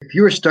If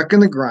you are stuck in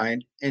the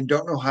grind and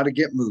don't know how to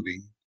get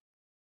moving,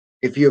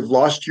 if you have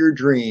lost your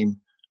dream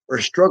or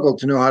struggle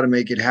to know how to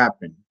make it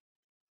happen,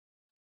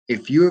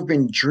 if you have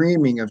been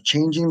dreaming of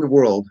changing the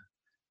world,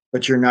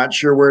 but you're not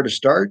sure where to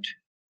start,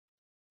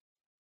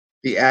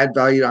 the Add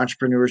Valued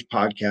Entrepreneurs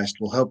podcast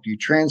will help you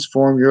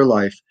transform your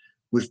life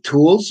with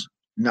tools,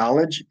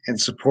 knowledge, and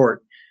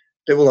support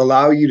that will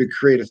allow you to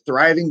create a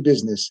thriving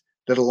business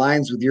that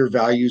aligns with your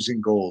values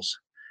and goals.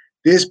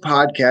 This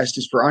podcast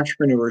is for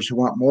entrepreneurs who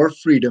want more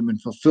freedom and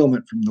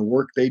fulfillment from the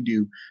work they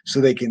do so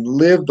they can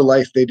live the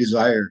life they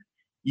desire.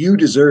 You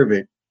deserve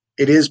it.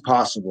 It is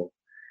possible.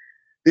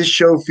 This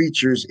show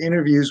features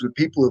interviews with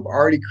people who've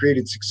already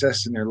created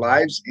success in their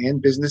lives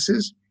and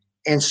businesses,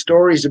 and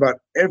stories about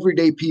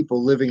everyday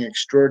people living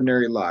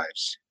extraordinary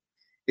lives.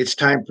 It's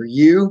time for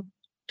you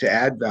to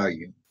add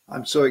value.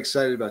 I'm so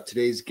excited about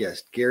today's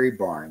guest, Gary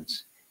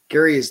Barnes.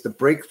 Gary is the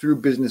Breakthrough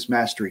Business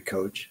Mastery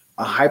Coach,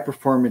 a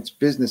high-performance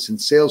business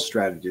and sales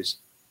strategist,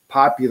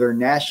 popular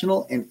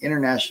national and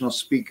international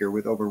speaker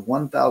with over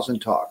 1,000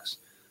 talks,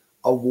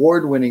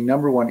 award-winning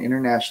 #1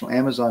 international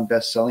Amazon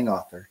best-selling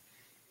author.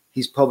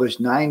 He's published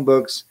 9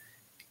 books,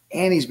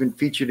 and he's been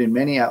featured in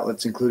many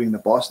outlets, including the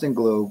Boston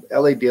Globe,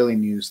 LA Daily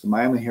News, the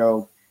Miami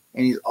Herald,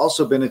 and he's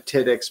also been a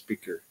TEDx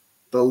speaker.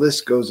 The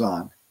list goes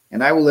on,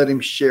 and I will let him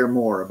share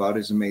more about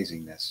his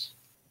amazingness.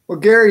 Well,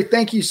 Gary,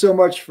 thank you so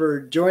much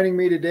for joining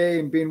me today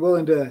and being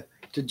willing to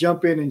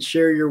jump in and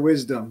share your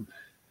wisdom.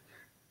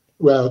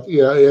 Well,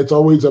 yeah, it's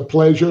always a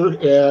pleasure.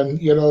 And,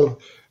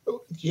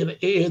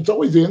 it's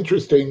always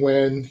interesting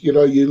when,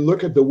 you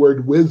look at the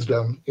word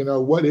wisdom,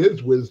 what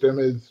is wisdom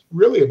is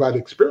really about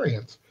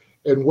experience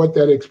and what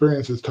that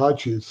experience has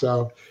taught you.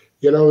 So,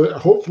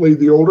 hopefully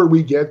the older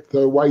we get,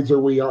 the wiser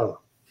we are.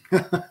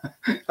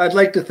 I'd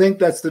like to think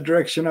that's the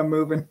direction I'm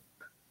moving.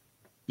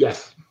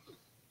 Yes.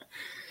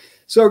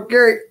 So,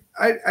 Gary,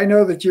 I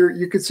know that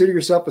you consider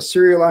yourself a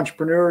serial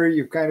entrepreneur.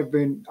 You've kind of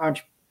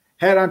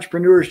had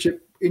entrepreneurship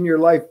in your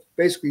life,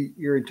 basically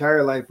your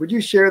entire life. Would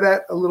you share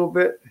that a little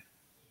bit?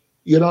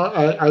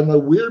 I'm a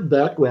weird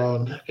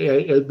background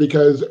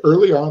because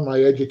early on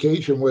my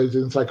education was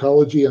in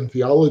psychology and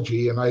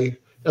theology. And I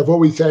have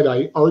always said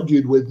I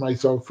argued with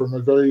myself from a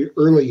very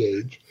early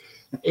age.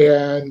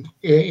 And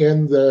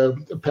in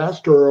the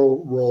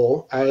pastoral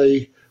role,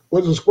 I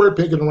was a square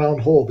peg in a round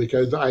hole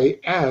because I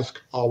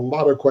asked a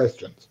lot of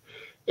questions.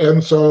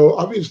 And so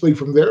obviously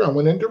from there, I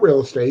went into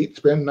real estate,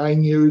 spent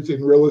 9 years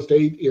in real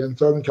estate in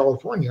Southern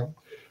California,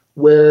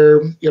 where,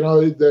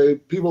 the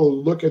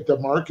people look at the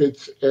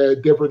markets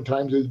at different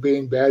times as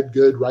being bad,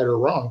 good, right, or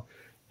wrong.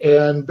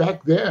 And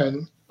back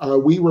then,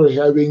 we were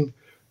having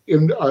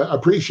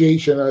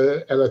appreciation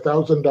at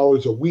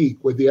 $1,000 a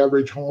week, with the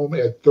average home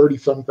at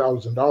 $30-some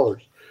thousand.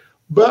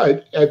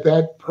 But at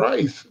that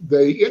price,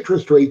 the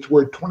interest rates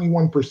were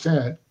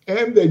 21%,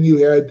 and then you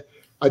had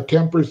a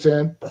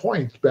 10%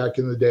 points back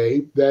in the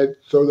day.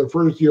 So the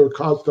first year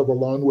cost of a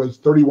loan was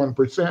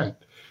 31%.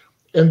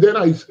 And then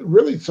I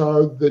really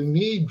saw the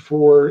need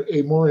for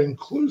a more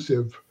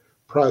inclusive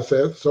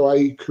process. So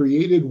I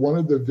created one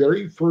of the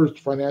very first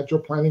financial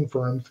planning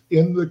firms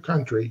in the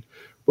country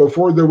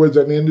before there was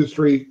an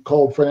industry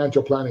called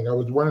financial planning. I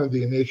was one of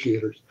the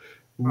initiators.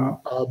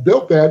 Wow.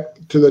 Built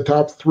that to the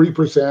top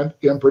 3%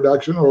 in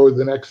production over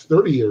the next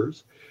 30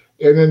 years.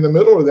 And in the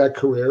middle of that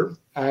career,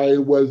 I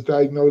was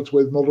diagnosed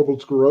with multiple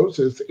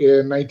sclerosis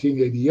in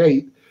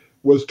 1988,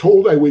 was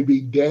told I would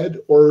be dead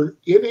or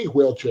in a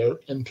wheelchair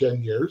in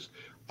 10 years.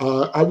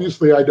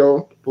 Obviously, I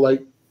don't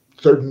like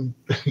certain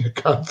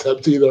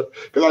concepts either,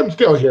 because I'm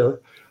still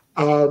here.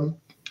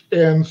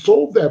 And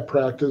sold that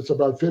practice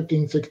about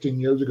 15, 16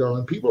 years ago.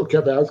 And people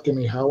kept asking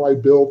me how I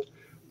built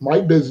my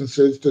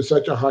businesses to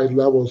such a high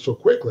level so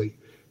quickly.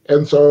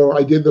 And so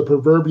I did the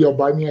proverbial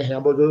buy me a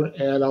hamburger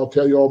and I'll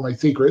tell you all my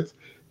secrets.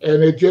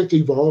 And it just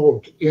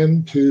evolved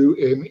into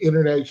an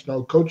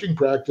international coaching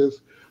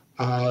practice.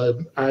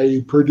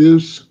 I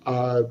produce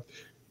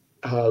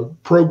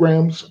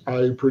programs.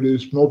 I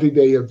produce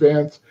multi-day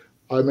events.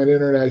 I'm an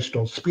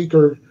international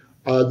speaker.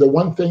 The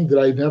one thing that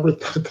I never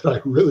thought that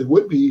I really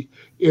would be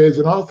is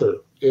an author.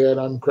 And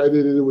I'm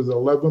credited with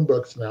 11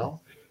 books now.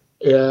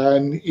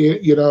 And,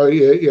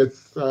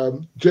 it's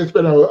just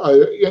been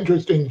an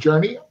interesting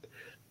journey.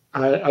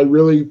 I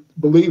really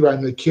believe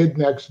I'm the kid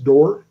next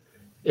door.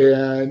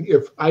 And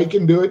if I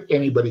can do it,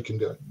 anybody can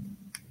do it.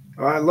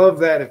 Oh, I love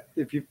that.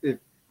 If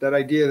that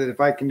idea that if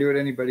I can do it,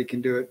 anybody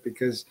can do it,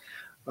 because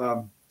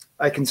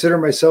I consider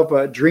myself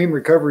a dream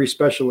recovery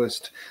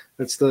specialist.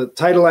 That's the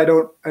title I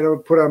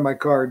don't put on my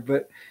card.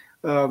 But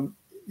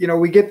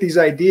we get these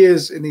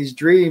ideas and these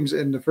dreams,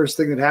 and the first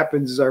thing that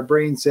happens is our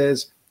brain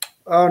says,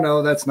 "Oh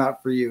no, that's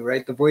not for you."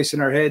 Right? The voice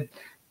in our head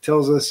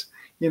tells us,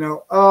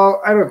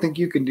 "Oh, I don't think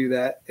you can do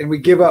that," and we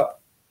give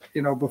up,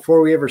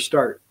 before we ever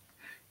start.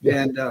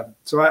 Yeah. And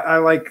so I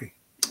like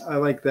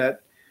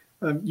that.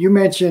 You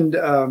mentioned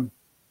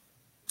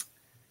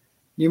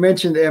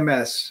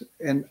MS,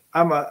 and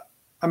I'm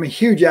a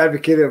huge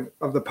advocate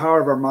of the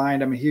power of our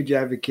mind. I'm a huge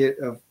advocate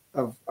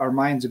of our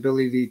mind's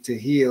ability to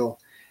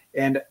heal,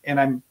 and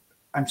I'm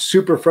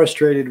super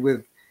frustrated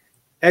with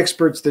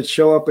experts that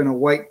show up in a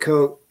white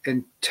coat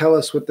and tell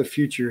us what the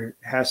future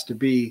has to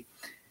be.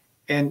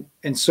 And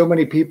so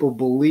many people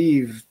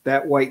believe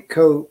that white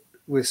coat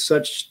with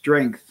such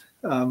strength.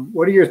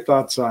 What are your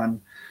thoughts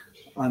on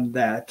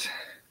that?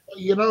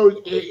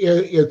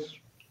 It's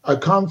a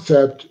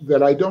concept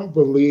that I don't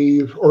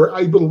believe, or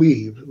I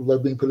believe,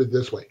 let me put it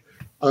this way,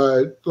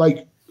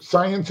 like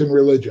science and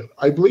religion.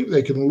 I believe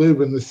they can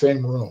live in the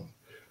same room,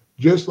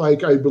 just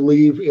like I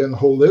believe in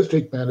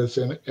holistic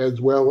medicine as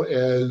well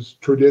as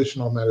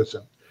traditional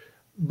medicine.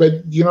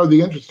 But,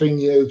 the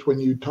interesting is when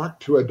you talk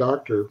to a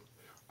doctor,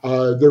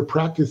 they're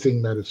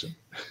practicing medicine.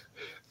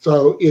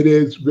 So it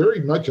is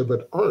very much of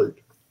an art.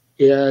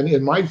 And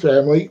in my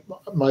family,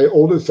 my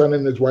oldest son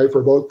and his wife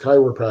are both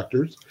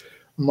chiropractors.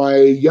 My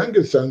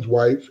youngest son's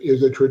wife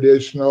is a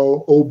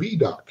traditional OB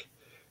doc.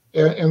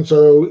 And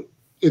so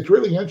it's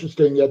really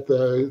interesting at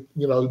the,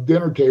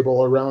 dinner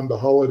table around the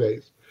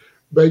holidays.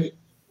 But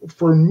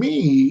for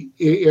me,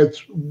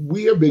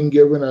 we have been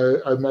given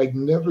a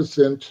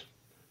magnificent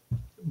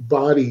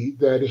body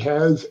that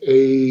has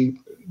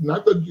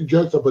not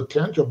just the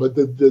potential, but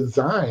the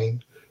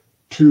design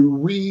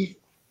to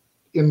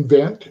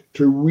reinvent,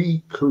 to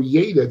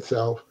recreate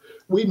itself.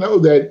 We know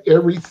that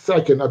every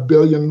second, a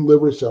billion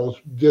liver cells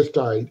just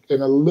died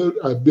and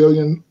a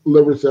billion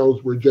liver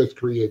cells were just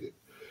created.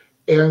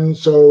 And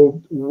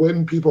so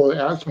when people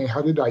ask me,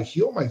 how did I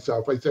heal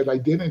myself? I said, I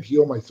didn't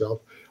heal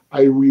myself.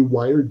 I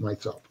rewired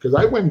myself because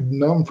I went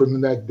numb from the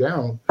neck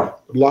down,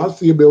 lost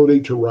the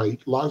ability to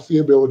write, lost the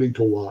ability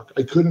to walk.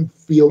 I couldn't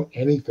feel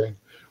anything.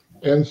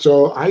 And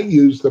so I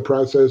used the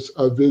process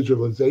of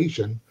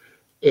visualization.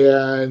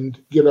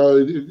 And,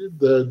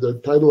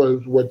 the title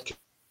of what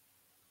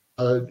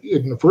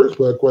in the first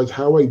book was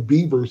How a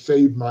Beaver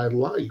Saved My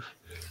Life.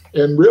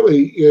 And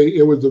really,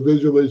 it was a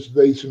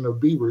visualization of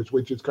beavers,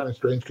 which is kind of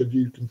strange because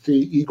you can see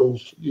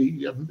eagles.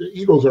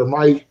 Eagles are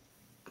my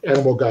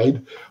animal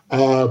guide.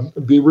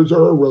 Beavers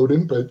are a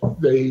rodent, but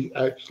they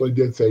actually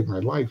did save my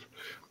life.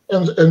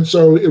 And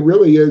so it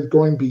really is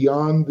going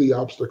beyond the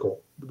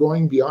obstacle,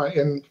 going beyond.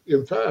 And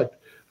in fact,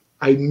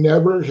 I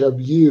never have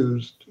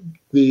used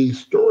the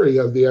story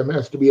of the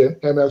MS to be an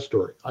MS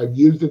story. I've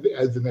used it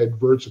as an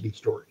adversity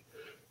story.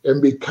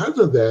 And because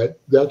of that,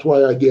 that's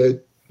why I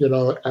get,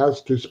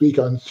 asked to speak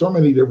on so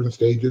many different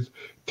stages.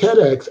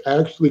 TEDx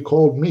actually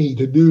called me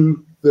to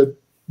do the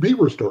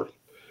beaver story.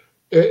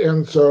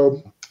 And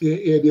so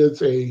it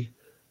is a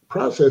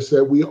process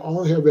that we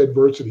all have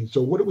adversity.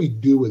 So what do we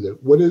do with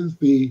it? What is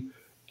the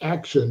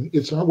action?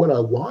 It's not what I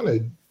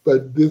wanted,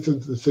 but this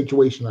is the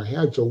situation I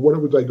had. So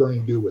what was I going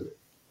to do with it?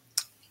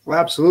 Well,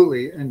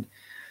 absolutely. And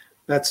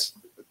that's,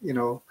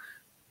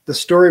 the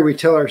story we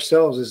tell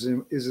ourselves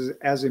is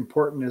as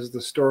important as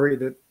the story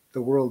that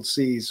the world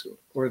sees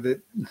or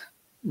that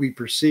we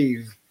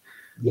perceive.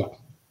 Yeah,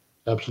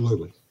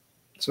 absolutely.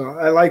 So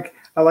I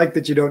like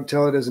that you don't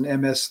tell it as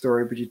an MS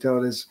story, but you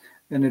tell it as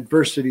an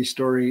adversity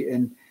story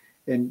and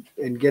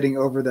getting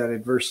over that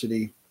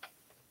adversity.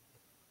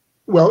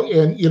 Well,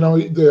 and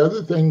the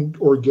other thing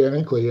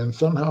organically, and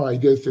somehow I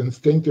just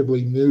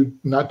instinctively knew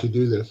not to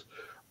do this,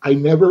 I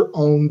never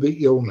owned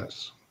the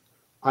illness.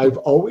 I've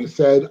always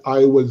said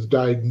I was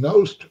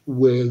diagnosed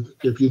with,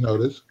 if you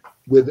notice,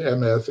 with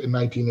MS in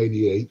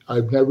 1988.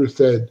 I've never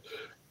said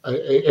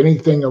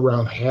anything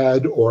around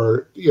had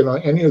or,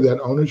 any of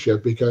that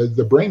ownership because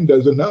the brain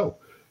doesn't know.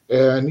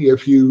 And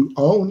if you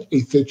own a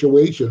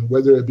situation,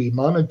 whether it be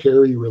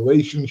monetary,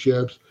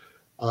 relationships,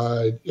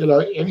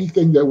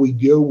 anything that we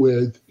deal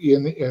with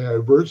in an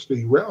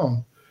adversity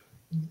realm,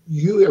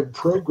 you have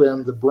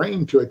programmed the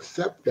brain to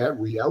accept that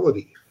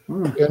reality.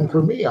 And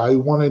for me, I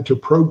wanted to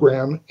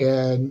program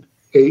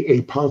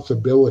a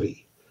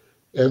possibility.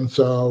 And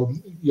so,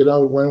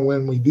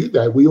 when we do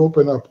that, we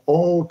open up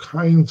all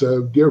kinds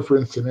of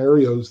different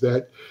scenarios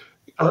that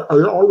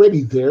are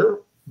already there.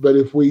 But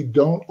if we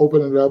don't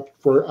open it up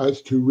for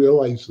us to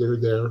realize they're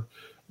there,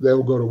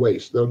 they'll go to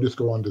waste. They'll just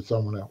go on to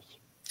someone else.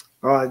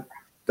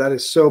 That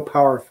is so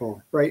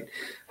powerful, right?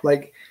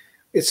 Like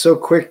it's so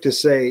quick to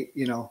say,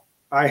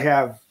 I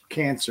have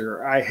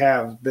cancer, I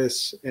have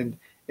this, and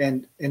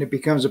it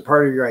becomes a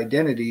part of your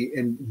identity.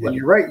 And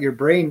you're right, your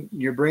brain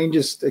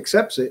just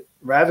accepts it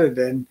rather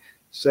than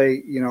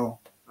say,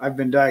 I've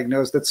been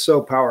diagnosed. That's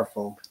so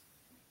powerful.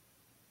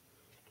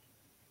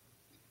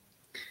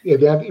 Yeah,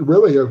 that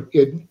really,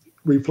 it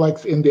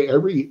reflects into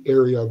every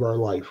area of our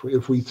life.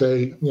 If we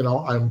say,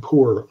 I'm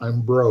poor,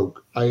 I'm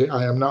broke, I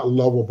am not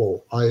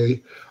lovable,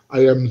 I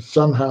am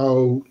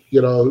somehow,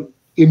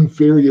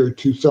 inferior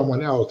to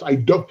someone else. I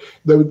don't,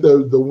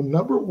 the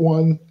number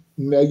one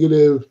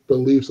negative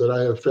beliefs that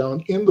I have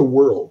found in the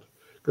world,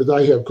 because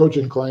I have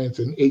coaching clients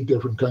in 8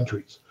 different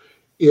countries,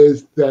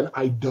 is that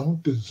I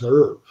don't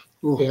deserve.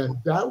 Ooh. And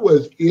that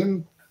was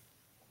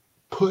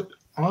put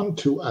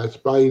onto us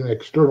by an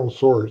external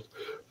source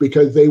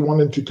because they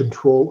wanted to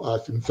control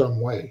us in some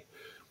way.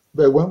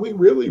 But when we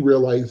really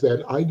realize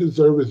that I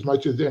deserve as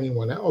much as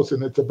anyone else,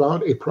 and it's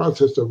about a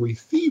process of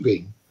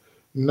receiving,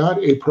 not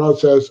a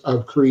process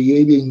of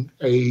creating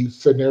a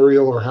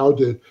scenario or how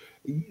to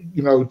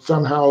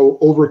somehow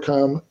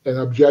overcome an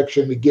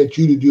objection to get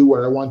you to do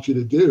what I want you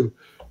to do.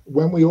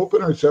 When we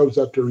open ourselves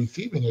up to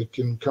receiving, it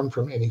can come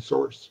from any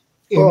source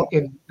in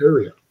any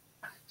area.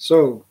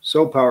 So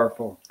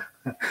powerful.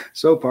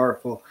 So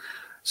powerful.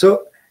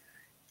 So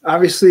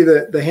obviously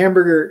the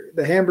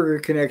hamburger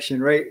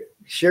connection, right?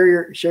 Share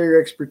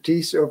your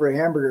expertise over a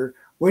hamburger.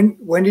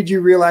 When did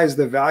you realize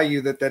the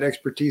value that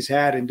expertise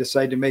had and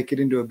decide to make it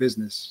into a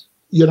business?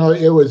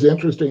 It was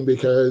interesting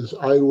because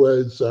I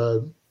was,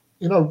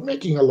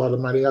 making a lot of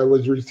money. I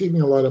was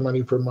receiving a lot of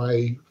money from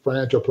my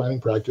financial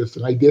planning practice,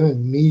 and I didn't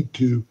need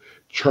to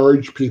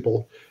charge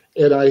people.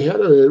 And I had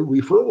a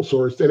referral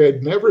source that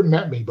had never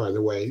met me, by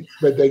the way,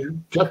 but they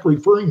kept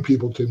referring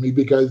people to me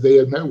because they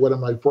had met one of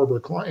my former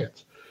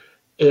clients.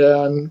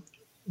 And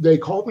they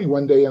called me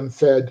one day and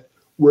said,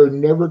 "We're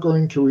never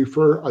going to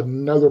refer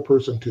another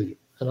person to you."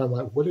 And I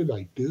went, "What did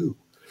I do?"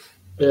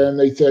 And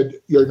they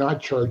said, "You're not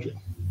charging."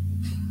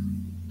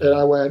 And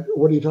I went,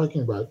 "What are you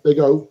talking about?" They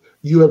go,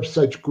 "You have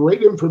such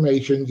great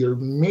information, you're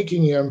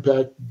making an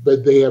impact,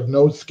 but they have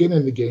no skin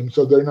in the game,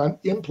 so they're not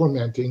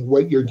implementing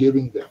what you're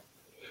giving them."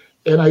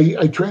 And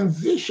I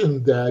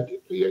transitioned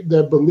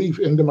that belief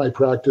into my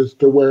practice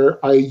to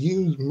where I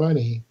use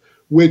money,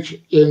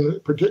 which in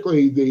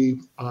particularly the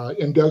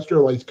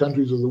industrialized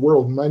countries of the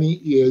world, money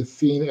is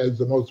seen as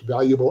the most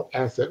valuable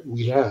asset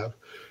we have.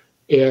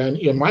 And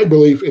in my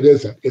belief, it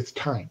isn't. It's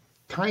time.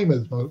 Time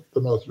is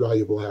the most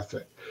valuable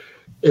asset.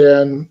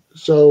 And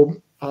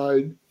so,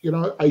 I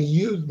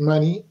use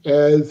money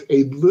as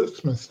a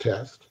litmus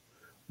test,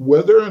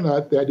 whether or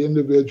not that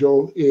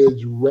individual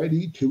is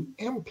ready to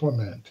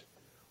implement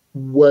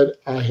what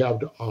I have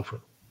to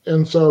offer.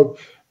 And so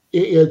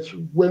it's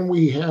when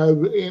we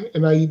have,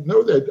 and I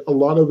know that a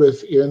lot of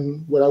us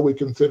in what I would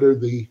consider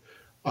the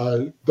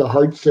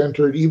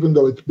heart-centered, even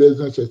though it's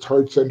business, it's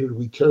heart-centered.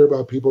 We care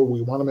about people.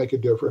 We want to make a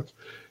difference.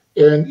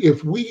 And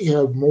if we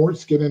have more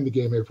skin in the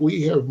game, if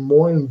we have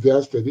more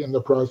invested in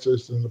the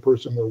process than the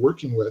person we're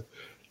working with,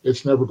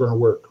 it's never going to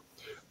work.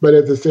 But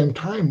at the same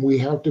time, we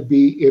have to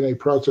be in a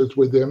process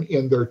with them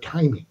in their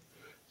timing.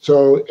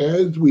 So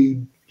as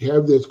we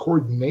have this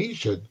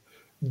coordination,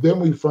 then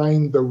we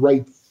find the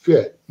right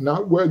fit,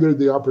 not whether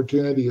the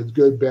opportunity is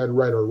good, bad,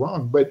 right, or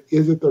wrong, but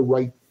is it the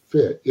right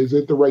fit? Is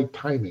it the right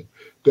timing?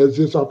 Does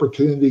this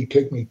opportunity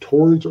take me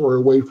towards or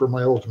away from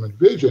my ultimate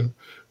vision?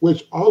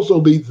 Which also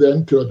leads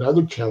then to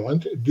another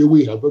challenge. Do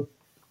we have a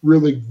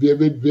really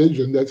vivid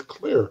vision that's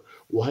clear?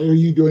 Why are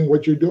you doing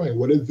what you're doing?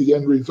 What is the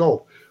end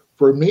result?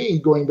 For me,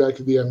 going back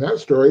to the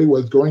MS story,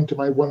 was going to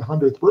my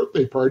 100th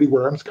birthday party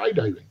where I'm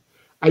skydiving.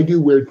 I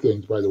do weird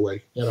things, by the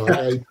way.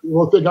 I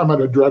don't think I'm an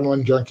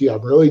adrenaline junkie.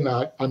 I'm really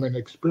not. I'm an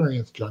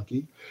experience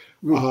junkie.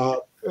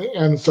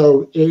 And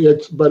so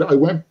but I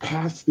went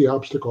past the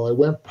obstacle. I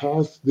went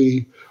past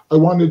I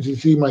wanted to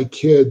see my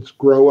kids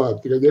grow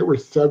up. They were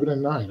 7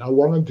 and 9. I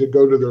wanted to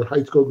go to their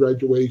high school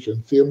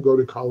graduation, see them go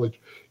to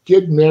college,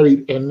 get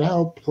married, and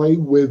now play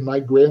with my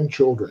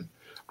grandchildren.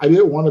 I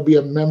didn't want to be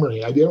a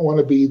memory. I didn't want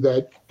to be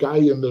that guy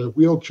in the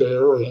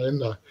wheelchair or in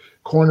the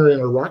corner in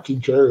a rocking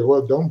chair.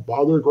 Well, don't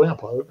bother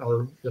Grandpa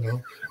or,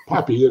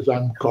 Poppy, as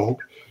I'm called.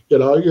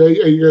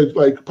 You're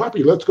like,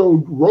 "Poppy, let's go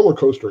roller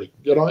coastering,"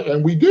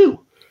 and we do.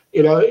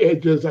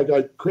 It just, I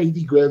got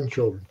crazy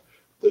grandchildren.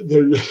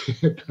 They're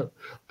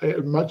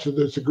much of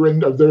the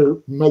chagrin of their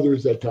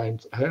mothers at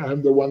times.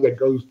 I'm the one that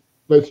goes,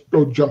 "Let's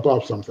go jump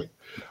off something."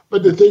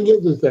 But the thing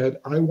is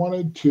that I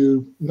wanted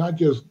to not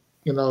just,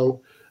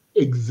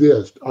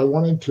 exist. I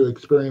wanted to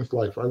experience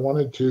life.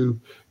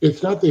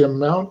 It's not the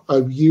amount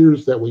of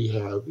years that we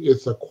have,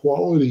 it's the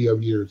quality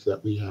of years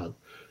that we have.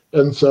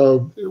 And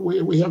so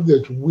we have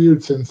this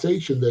weird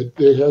sensation that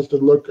it has to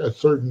look a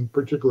certain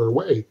particular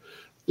way.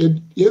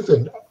 It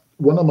isn't.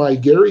 One of my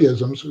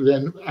Garyisms,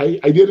 and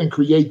I didn't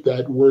create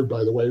that word,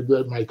 by the way,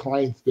 that my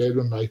clients did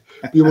and my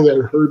people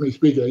that heard me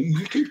speak.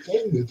 You keep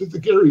saying this, it's a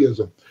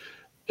Garyism.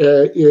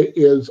 It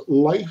is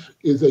life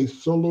is a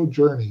solo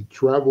journey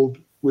traveled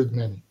with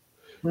many.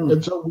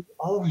 And so we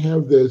all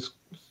have this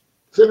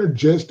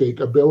synergistic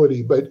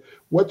ability, but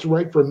what's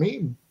right for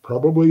me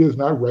probably is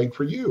not right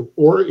for you,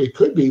 or it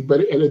could be,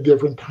 but at a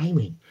different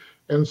timing.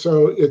 And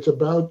so it's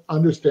about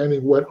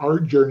understanding what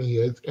our journey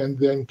is and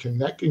then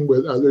connecting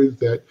with others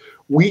that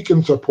we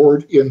can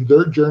support in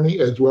their journey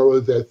as well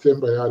as that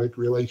symbiotic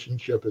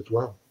relationship as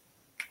well.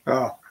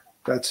 Oh,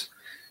 that's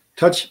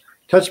touch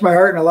my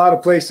heart in a lot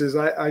of places.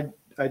 I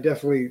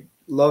definitely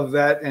love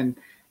that. And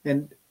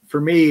for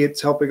me,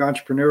 it's helping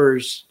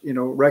entrepreneurs,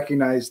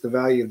 recognize the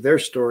value of their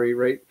story,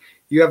 right?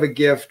 You have a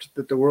gift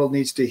that the world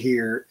needs to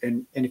hear.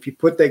 And if you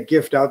put that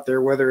gift out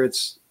there, whether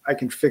it's, I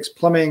can fix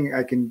plumbing,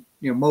 I can,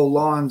 mow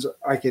lawns,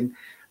 I can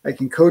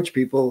coach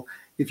people.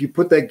 If you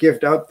put that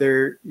gift out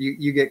there,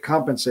 you get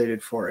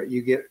compensated for it.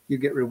 You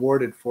get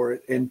rewarded for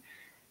it.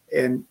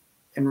 And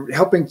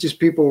helping just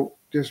people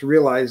just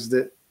realize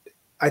that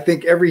I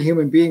think every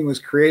human being was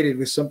created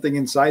with something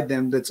inside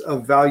them that's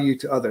of value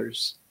to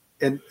others.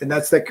 And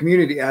that's that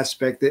community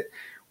aspect that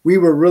we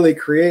were really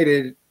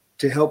created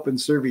to help and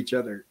serve each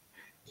other.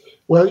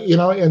 Well,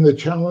 and the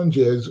challenge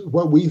is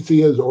what we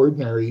see as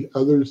ordinary,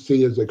 others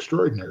see as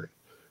extraordinary.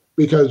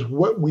 Because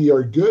what we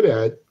are good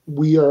at,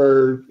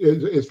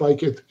 it's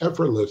like it's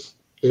effortless.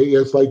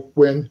 It's like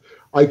when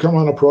I come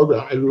on a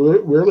program, I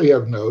rarely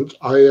have notes.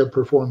 I have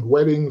performed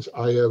weddings.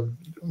 I have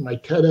my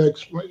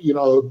TEDx,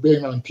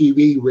 being on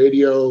TV,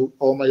 radio,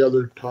 all my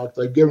other talks.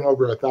 I've given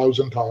over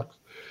 1,000 talks.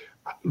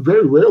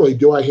 Very rarely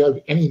do I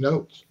have any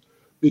notes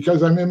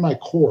because I'm in my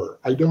core.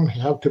 I don't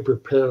have to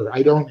prepare.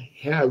 I don't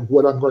have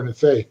what I'm going to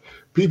say.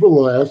 People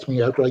will ask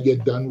me after I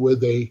get done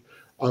with a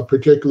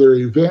particular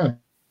event,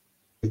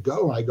 I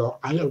go,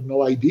 I have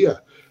no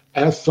idea.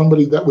 Ask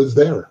somebody that was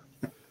there.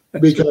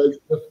 Because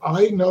if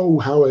I know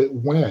how it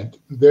went,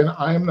 then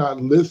I'm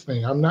not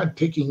listening. I'm not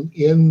taking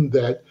in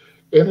that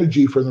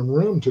energy from the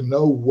room to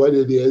know what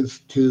it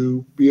is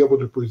to be able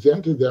to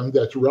present to them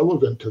that's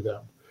relevant to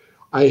them.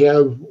 I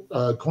have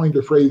coined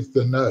a phrase,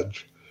 the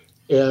nudge.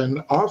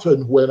 And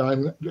often when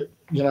I'm,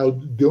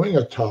 doing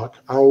a talk,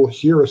 I'll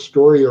hear a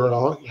story or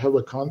I'll have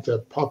a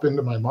concept pop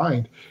into my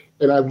mind.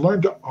 And I've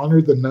learned to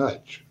honor the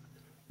nudge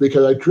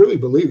because I truly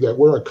believe that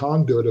we're a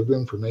conduit of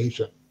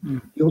information.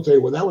 People say,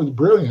 well, that was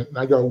brilliant. And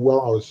I go, well,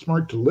 I was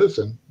smart to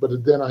listen,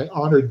 but then I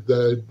honored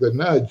the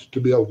nudge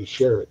to be able to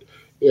share it.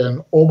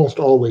 And almost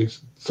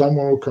always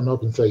someone will come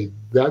up and say,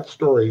 that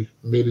story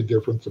made a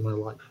difference in my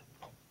life.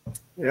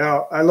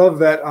 Yeah, I love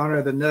that,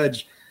 honor the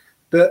nudge.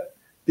 The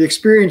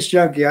experience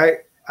junkie, I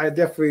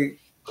definitely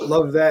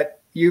love that.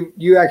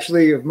 You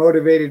actually have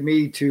motivated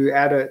me to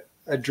add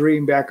a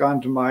dream back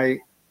onto my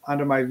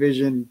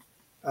vision,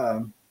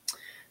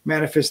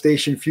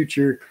 manifestation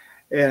future.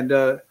 And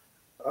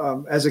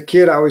as a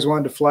kid, I always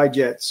wanted to fly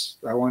jets.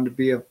 I wanted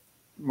to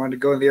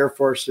go in the Air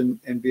Force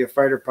and be a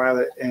fighter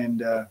pilot.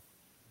 And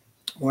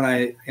when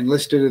I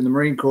enlisted in the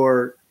Marine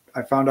Corps,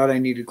 I found out I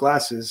needed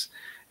glasses.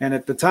 And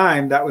at the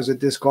time, that was a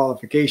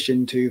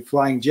disqualification to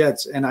flying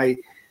jets. And I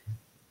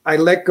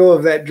let go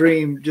of that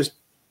dream just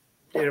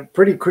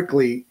pretty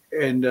quickly.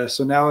 And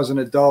so now as an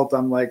adult,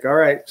 I'm like, all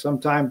right,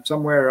 sometime,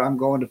 somewhere, I'm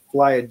going to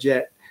fly a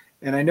jet.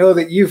 And I know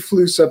that you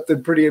flew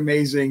something pretty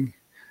amazing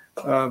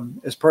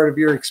as part of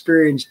your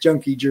experience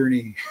junkie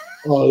journey.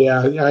 Oh, yeah.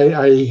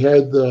 I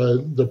had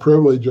the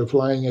privilege of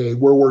flying a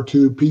World War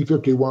II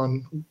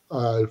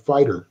P-51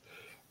 fighter.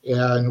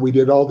 And we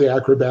did all the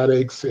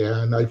acrobatics,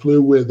 and I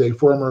flew with a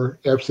former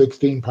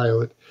F-16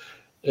 pilot.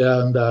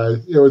 And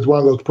it was one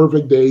of those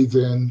perfect days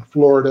in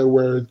Florida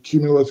where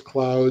cumulus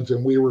clouds,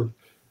 and we were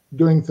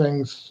doing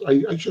things.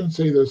 I shouldn't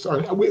say this.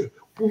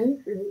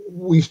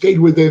 We stayed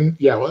within,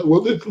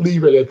 we'll just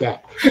leave it at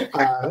that.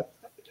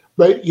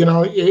 But,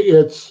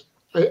 it's,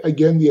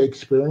 again, the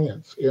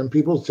experience. And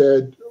people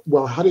said,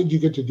 well, how did you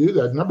get to do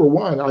that? Number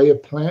one, I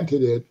have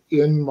planted it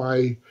in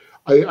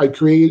I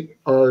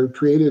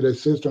created a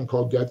system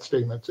called Get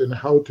Statements and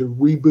how to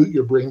reboot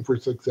your brain for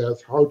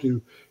success, how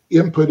to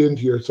input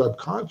into your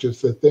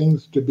subconscious the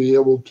things to be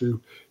able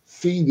to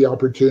see the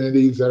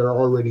opportunities that are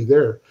already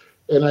there.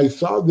 And I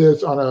saw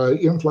this on a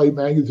in-flight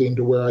magazine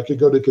to where I could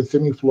go to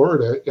Kissimmee,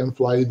 Florida and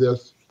fly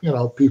this,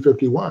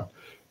 P-51.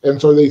 And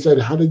so they said,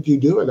 how did you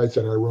do it? I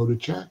said, I wrote a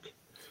check.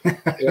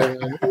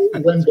 And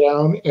it went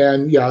down,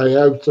 and I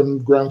have some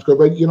ground scope.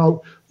 But,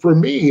 for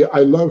me,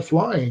 I love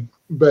flying.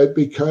 But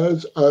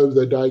because of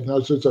the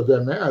diagnosis of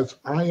MS,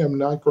 I am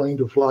not going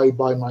to fly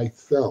by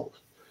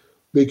myself.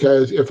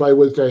 Because if I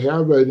was to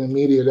have an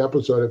immediate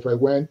episode, if I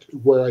went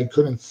where I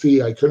couldn't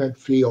see, I couldn't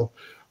feel,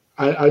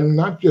 I'm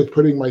not just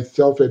putting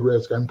myself at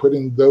risk. I'm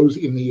putting those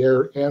in the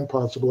air and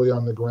possibly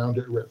on the ground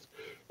at risk.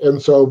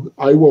 And so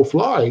I will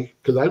fly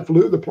because I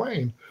flew the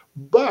plane,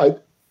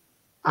 but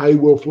I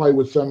will fly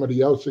with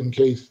somebody else in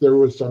case there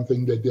was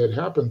something that did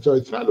happen. So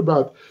it's not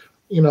about,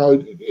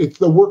 it's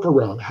the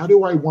workaround. How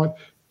do I want...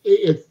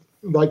 It's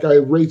like I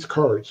race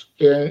cars,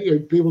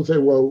 and people say,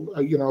 well,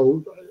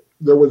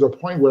 there was a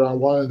point where I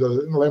wanted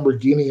a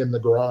Lamborghini in the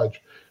garage,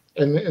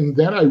 and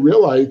then I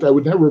realized I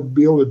would never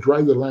be able to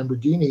drive the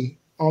Lamborghini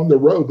on the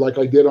road like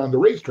I did on the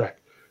racetrack.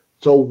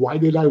 So why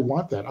did I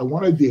want that? I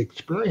wanted the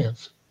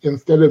experience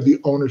instead of the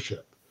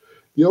ownership.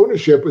 The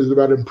ownership is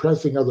about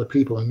impressing other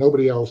people, and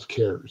nobody else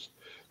cares.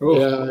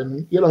 Oh.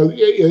 And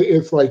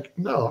it's like,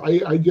 no,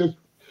 I just.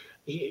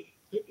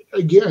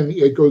 Again,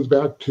 it goes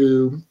back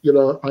to,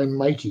 I'm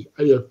Mikey.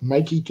 If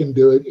Mikey can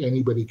do it,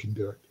 anybody can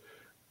do it.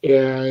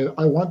 And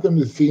I want them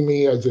to see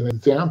me as an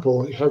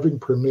example, having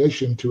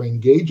permission to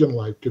engage in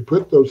life, to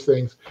put those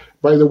things.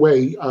 By the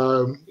way,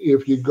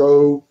 if you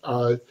go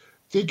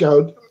seek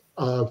out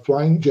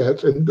flying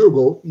jets and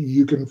Google,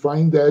 you can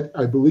find that,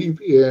 I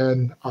believe,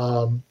 in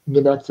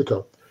New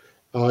Mexico.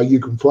 You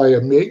can fly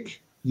a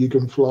MiG. You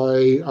can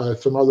fly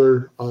some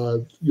other,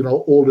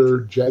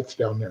 older jets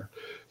down there.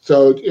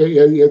 So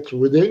it's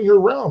within your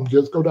realm.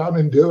 Just go down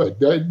and do it.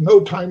 There's no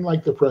time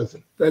like the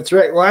present. That's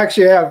right. Well, I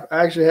actually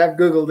have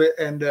Googled it,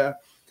 and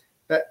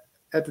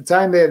at the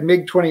time they had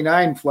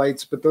MiG-29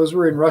 flights, but those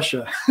were in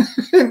Russia.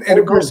 and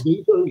of course,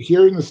 these are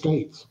here in the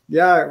States.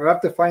 Yeah, we'll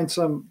have to find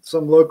some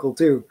local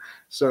too.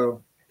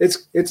 So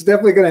it's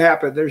definitely going to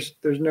happen. There's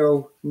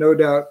no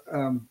doubt.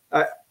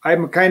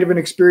 I'm kind of an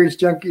experienced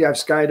junkie. I've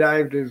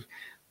skydived,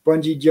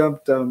 bungee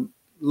jumped.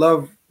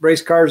 Love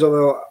race cars,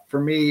 although for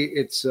me,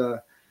 it's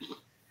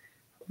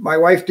my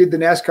wife did the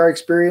NASCAR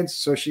experience,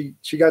 so she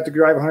got to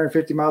drive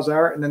 150 miles an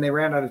hour, and then they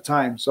ran out of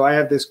time. So I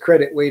have this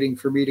credit waiting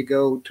for me to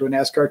go to a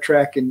NASCAR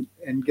track and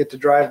get to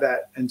drive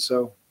that. And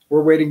so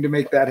we're waiting to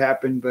make that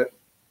happen. But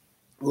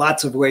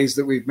lots of ways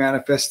that we've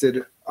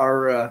manifested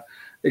our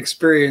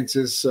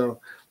experiences.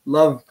 So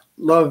love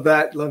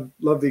that.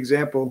 Love the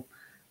example.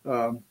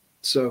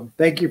 So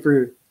thank you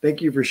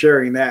for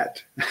sharing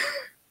that.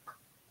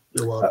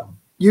 You're welcome.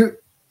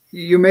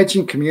 You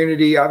mentioned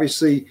community.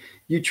 Obviously,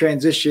 you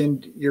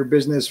transitioned your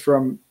business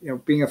from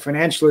being a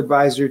financial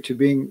advisor to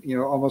being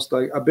almost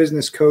like a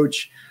business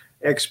coach,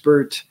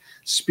 expert,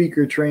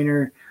 speaker,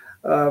 trainer.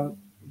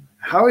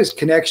 How has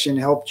Connection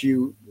helped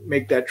you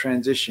make that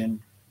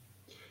transition?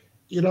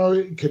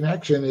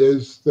 Connection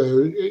is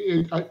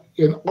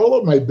in all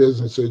of my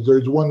businesses,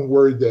 there's one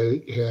word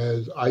that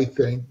has, I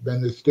think,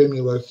 been the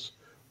stimulus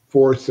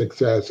for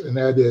success, and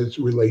that is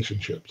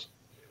relationships.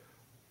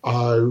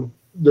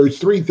 There's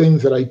three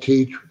things that I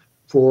teach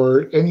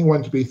for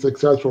anyone to be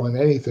successful in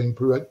anything,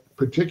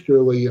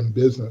 particularly in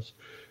business.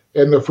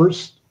 And the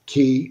first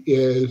key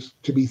is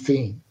to be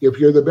seen. If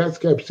you're the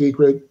best kept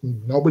secret,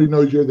 nobody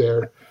knows you're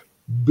there.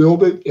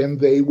 Build it and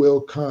they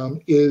will come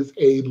is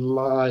a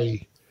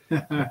lie.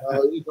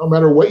 No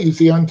matter what you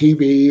see on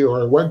TV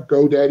or what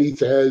GoDaddy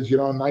says,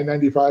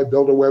 $9.95,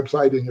 build a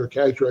website and your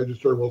cash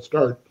register will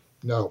start.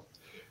 No.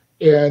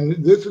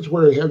 And this is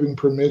where having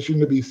permission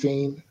to be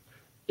seen.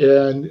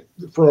 And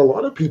for a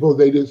lot of people,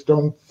 they just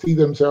don't see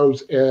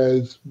themselves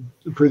as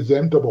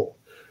presentable.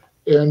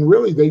 And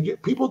really,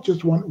 people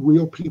just want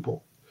real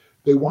people.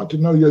 They want to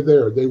know you're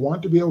there. They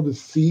want to be able to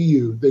see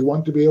you. They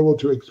want to be able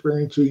to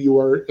experience who you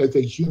are as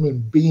a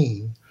human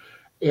being.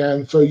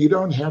 And so you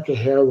don't have to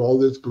have all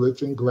this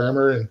glitz and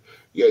glamour, and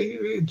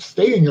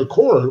stay in your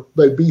core,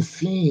 but be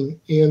seen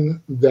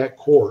in that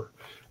core.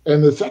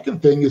 And the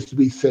second thing is to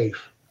be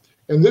safe.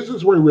 And this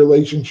is where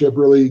relationship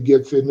really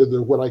gets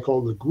into what I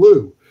call the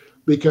glue.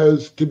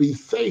 Because to be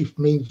safe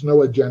means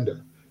no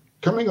agenda.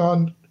 Coming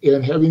on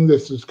and having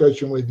this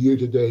discussion with you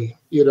today,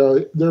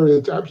 there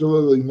is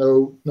absolutely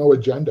no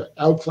agenda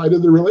outside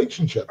of the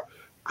relationship.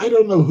 I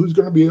don't know who's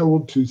going to be able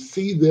to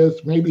see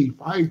this maybe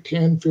 5,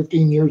 10,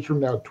 15 years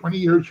from now, 20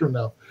 years from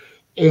now,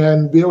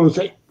 and be able to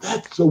say,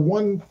 that's the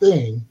one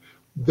thing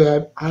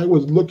that I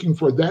was looking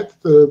for. That's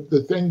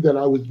the thing that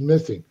I was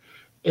missing.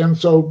 And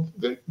so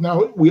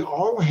now we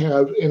all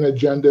have an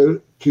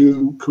agenda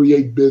to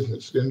create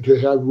business and to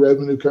have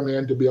revenue come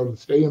in, to be able to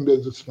stay in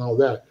business and all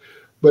that.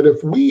 But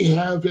if we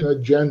have an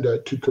agenda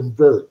to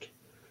convert,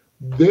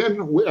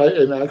 then,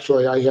 and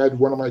actually I had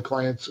one of my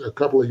clients a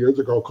couple of years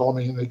ago call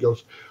me and he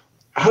goes,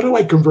 how do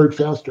I convert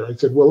faster? I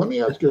said, well, let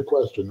me ask you a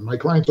question. And my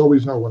clients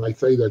always know when I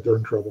say that they're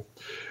in trouble.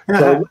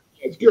 So let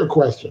me ask you a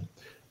question.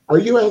 Are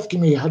you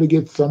asking me how to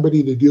get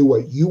somebody to do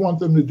what you want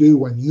them to do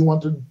when you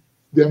want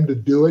them to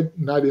do it,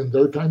 not in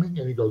their timing?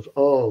 And he goes,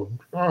 oh,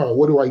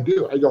 what do I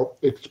do? I go,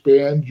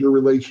 expand your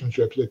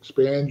relationships,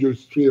 expand your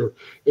sphere,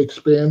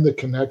 expand the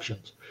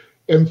connections.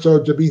 And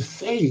so to be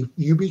safe,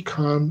 you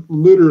become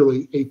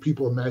literally a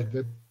people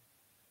magnet.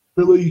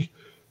 Really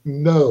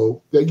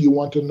know that you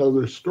want to know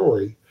their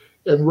story.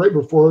 And right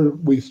before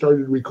we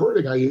started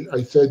recording,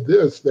 I said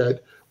this,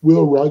 that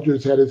Will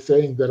Rogers had a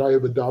saying that I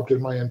have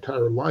adopted my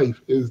entire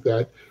life, is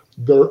that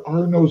there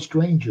are no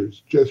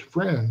strangers, just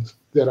friends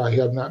that I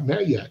have not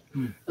met yet.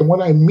 And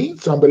when I meet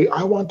somebody,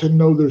 I want to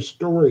know their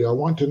story. I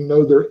want to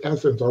know their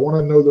essence. I want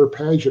to know their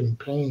passion,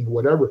 pain,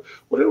 whatever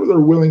they're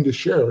willing to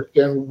share.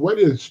 And what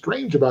is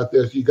strange about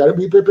this, you got to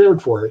be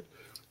prepared for it.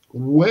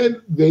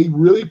 When they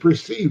really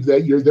perceive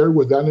that you're there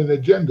without an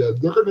agenda,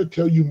 they're going to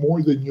tell you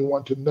more than you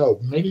want to know.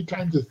 Many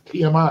times it's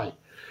TMI.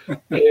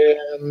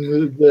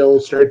 And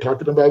they'll start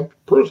talking about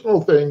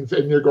personal things,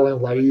 and you're going,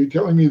 why are you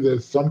telling me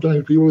this?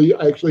 Sometimes people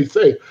actually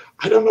say,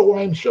 I don't know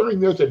why I'm sharing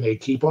this, and they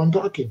keep on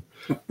talking.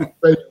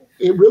 But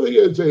it really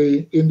is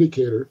a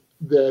indicator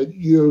that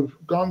you've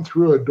gone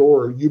through a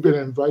door, you've been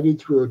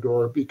invited through a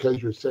door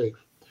because you're safe.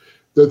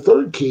 The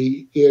third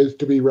key is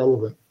to be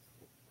relevant.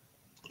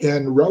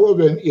 And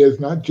relevant is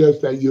not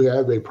just that you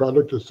have a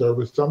product or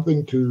service,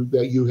 something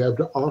that you have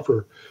to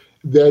offer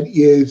that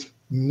is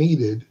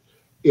needed.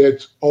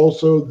 It's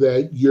also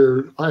that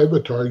your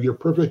avatar, your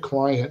perfect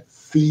client,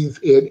 sees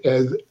it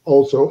as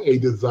also a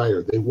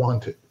desire. They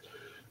want it.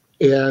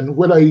 And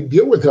when I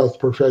deal with health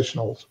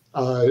professionals,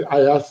 I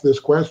ask this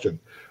question: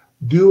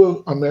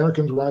 do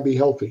Americans want to be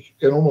healthy?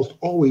 And almost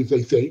always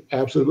they say,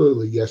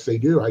 absolutely, yes, they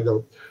do. I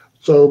go,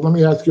 so let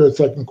me ask you a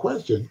second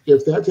question.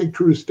 If that's a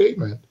true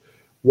statement,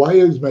 why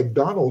is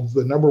McDonald's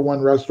the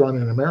 #1 restaurant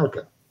in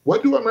America?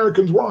 What do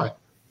Americans want?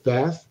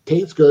 Fast,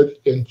 tastes good,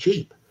 and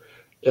cheap.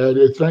 And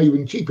it's not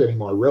even cheap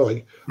anymore,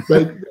 really.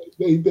 But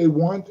they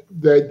want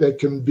that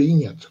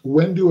convenience.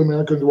 When do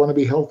Americans want to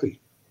be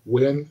healthy?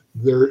 When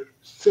they're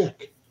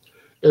sick.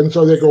 And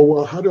so they go,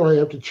 well, how do I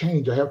have to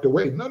change? I have to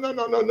wait. No.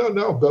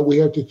 But we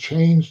have to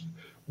change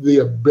the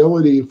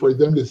ability for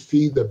them to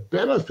see the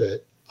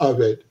benefit of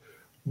it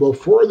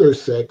before they're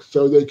sick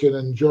so they can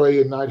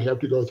enjoy and not have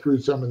to go through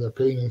some of the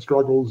pain and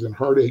struggles and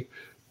heartache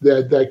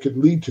that could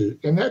lead to.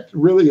 And that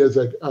really is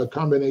a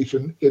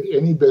combination in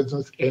any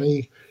business,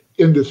 any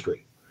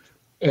industry.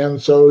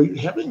 And so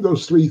having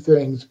those three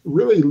things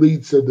really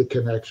leads to the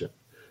connection,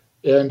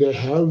 and to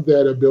have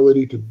that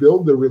ability to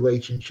build the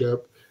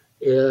relationship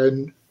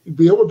and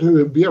be able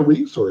to be a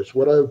resource.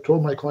 What I've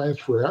told my clients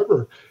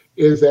forever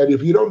is that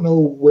if you don't know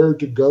where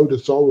to go to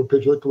solve a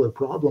particular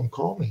problem,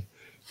 call me.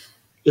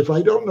 If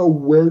I don't know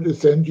where to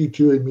send you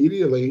to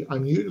immediately,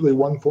 I'm usually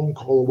one phone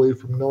call away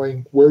from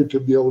knowing where to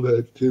be able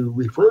to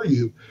refer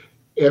you.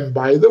 And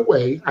by the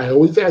way, I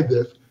always add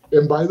this,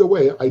 and by the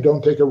way, I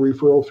don't take a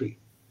referral fee.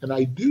 And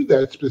I do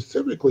that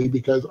specifically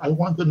because I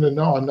want them to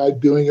know I'm not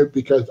doing it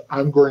because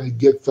I'm going to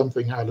get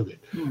something out of it.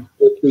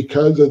 It's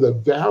because of the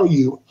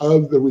value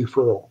of the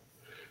referral.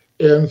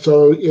 And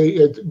so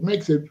it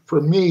makes it, for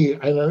me,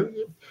 and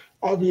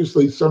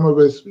obviously some of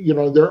us,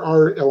 there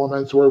are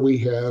elements where we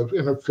have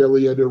an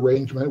affiliate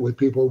arrangement with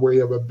people where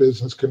you have a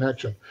business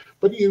connection,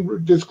 but you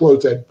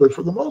disclose that. But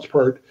for the most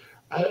part,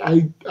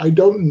 I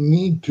don't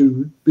need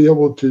to be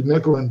able to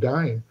nickel and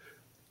dime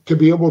to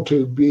be able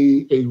to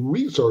be a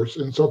resource.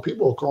 And so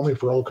people will call me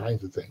for all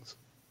kinds of things.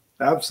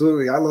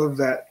 Absolutely. I love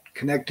that,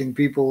 connecting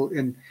people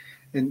and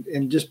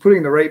just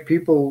putting the right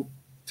people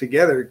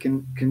together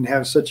can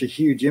have such a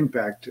huge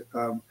impact.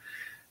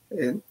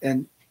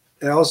 And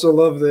I also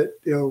love that,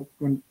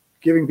 when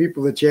giving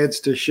people the chance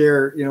to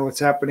share, what's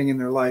happening in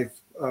their life.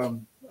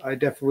 I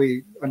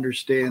definitely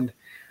understand.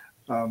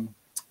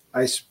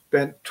 I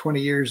spent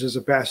 20 years as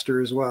a pastor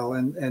as well.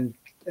 And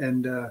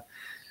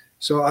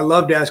so I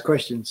love to ask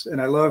questions,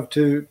 and I love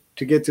to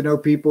get to know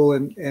people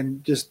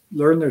and just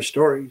learn their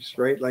stories,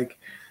 right? Like,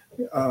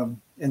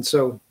 and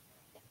so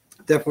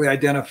definitely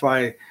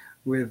identify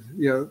with,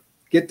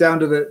 get down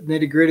to the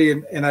nitty gritty.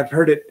 And I've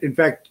heard it. In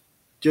fact,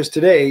 just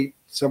today,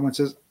 someone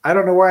says, I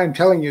don't know why I'm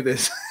telling you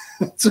this.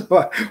 So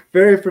I'm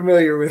very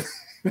familiar with,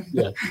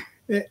 yeah.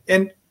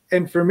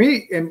 And for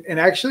me, and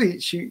actually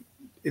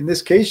in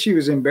this case, she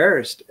was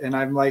embarrassed, and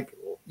I'm like,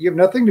 you have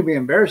nothing to be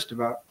embarrassed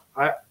about.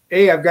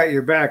 I've got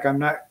your back. I'm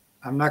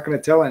not going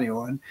to tell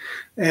anyone.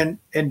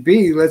 And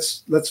B,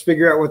 let's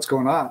figure out what's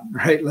going on,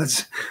 right?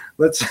 Let's,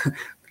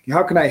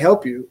 how can I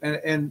help you?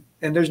 And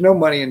there's no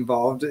money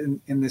involved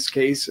in this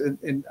case.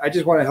 And I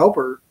just want to help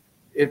her.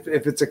 If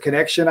it's a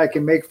connection I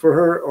can make for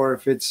her, or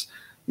if it's,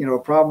 a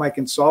problem I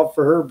can solve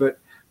for her,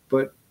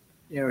 but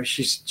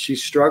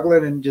she's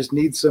struggling and just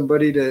needs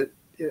somebody to,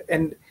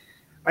 and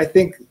I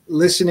think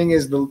listening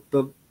is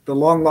the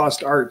long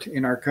lost art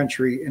in our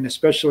country, and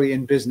especially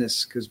in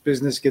business, because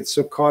business gets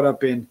so caught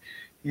up in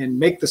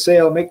make the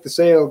sale,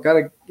 got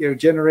to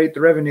generate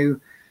the revenue,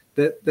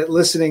 that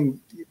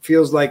listening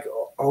feels like,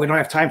 oh, we don't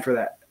have time for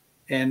that,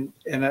 and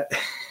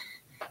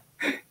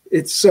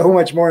it's so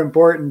much more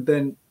important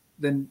than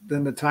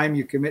the time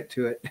you commit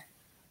to it.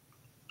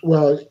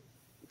 Well,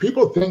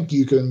 people think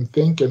you can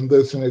think and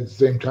listen at the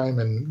same time,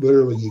 and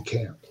literally you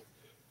can't.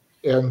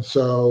 And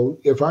so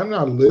if I'm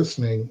not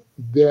listening,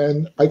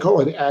 then I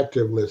call it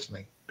active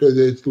listening, because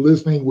it's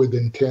listening with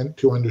intent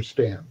to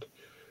understand.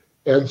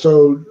 And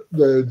so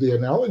the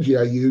analogy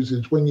I use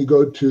is when you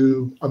go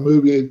to a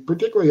movie,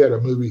 particularly at a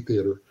movie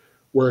theater,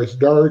 where it's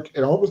dark,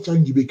 and all of a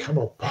sudden you become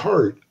a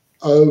part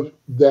of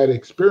that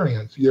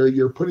experience.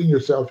 You're putting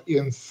yourself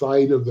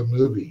inside of the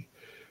movie.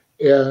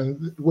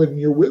 And when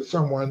you're with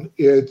someone,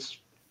 it's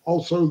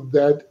also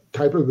that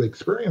type of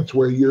experience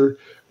where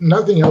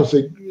nothing else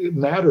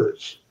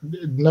matters.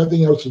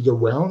 Nothing else is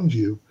around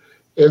you.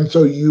 And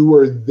so you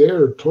are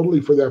there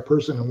totally for that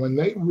person. And when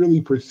they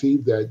really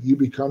perceive that, you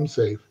become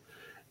safe.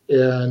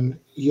 And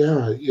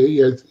yeah,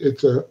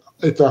 it's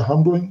a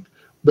humbling,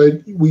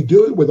 but we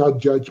do it without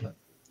judgment.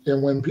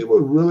 And when people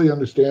really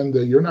understand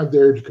that you're not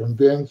there to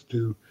convince,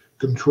 to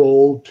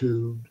control,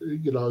 to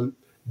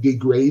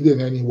degrade in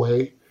any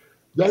way,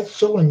 that's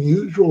so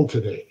unusual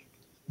today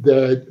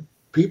that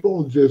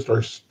people just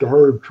are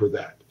starved for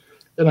that.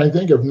 And I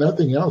think if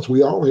nothing else,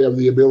 we all have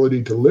the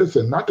ability to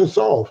listen, not to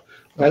solve.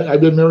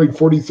 I've been married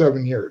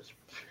 47 years,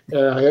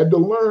 and I had to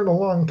learn a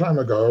long time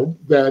ago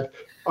that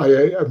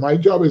my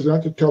job is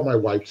not to tell my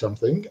wife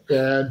something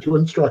and to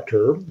instruct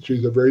her.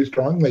 She's a very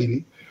strong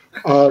lady.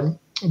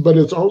 But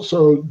it's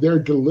also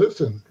there to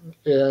listen.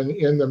 And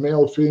in the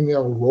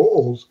male-female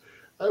roles,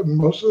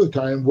 most of the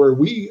time where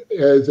we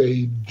as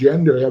a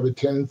gender have a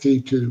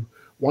tendency to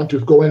want to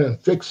go in and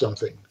fix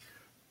something.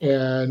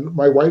 And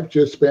my wife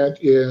just spent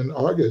in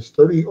August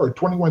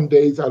 21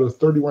 days out of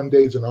 31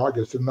 days in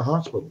August in the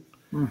hospital.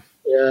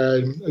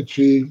 And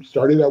she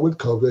started out with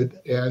COVID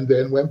and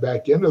then went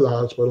back into the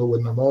hospital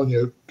with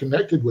pneumonia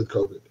connected with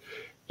COVID.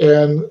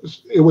 And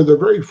it was a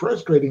very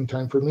frustrating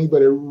time for me,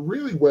 but it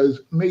really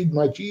was made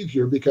much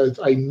easier because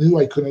I knew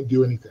I couldn't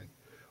do anything.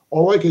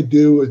 All I could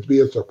do was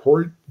be a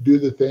support, do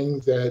the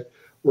things that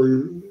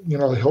were,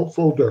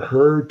 helpful to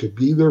her, to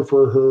be there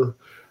for her.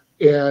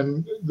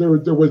 And there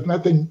was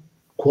nothing,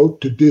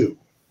 quote, to do.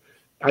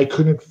 I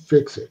couldn't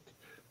fix it.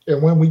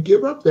 And when we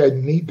give up that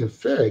need to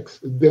fix,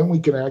 then we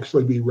can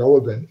actually be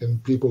relevant in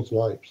people's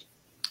lives.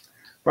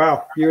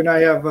 Wow, you and I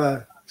have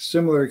a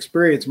similar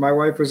experience. My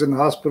wife was in the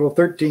hospital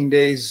 13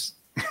 days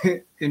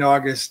in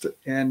August,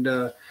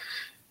 and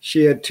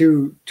she had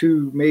two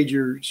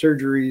major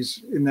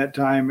surgeries in that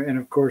time, and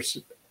of course,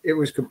 it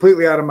was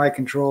completely out of my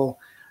control.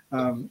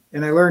 And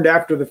I learned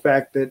after the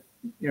fact that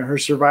her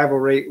survival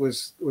rate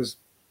was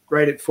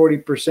right at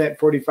 40%,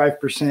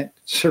 45%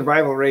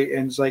 survival rate,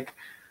 and it's like,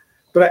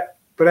 but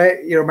I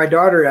my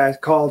daughter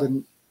called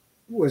and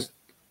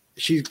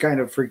she's kind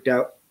of freaked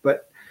out,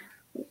 but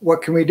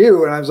what can we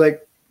do? And I was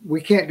like,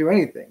 we can't do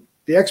anything.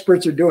 The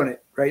experts are doing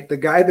it, right? The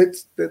guy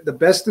that's the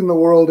best in the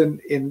world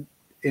in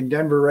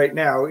Denver right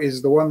now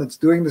is the one that's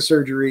doing the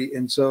surgery.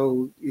 And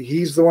so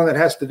he's the one that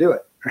has to do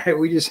it, right?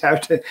 We just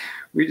have to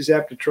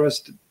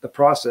trust the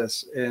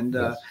process. And,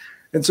 yes.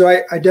 And so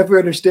I definitely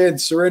understand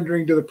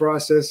surrendering to the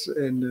process.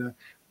 And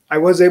I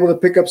was able to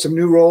pick up some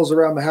new roles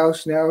around the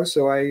house now.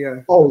 So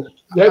I told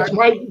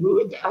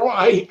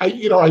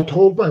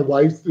my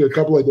wife a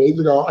couple of days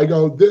ago, I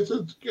go, this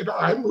is,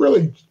 I'm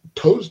really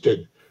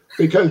toasted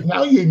because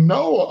now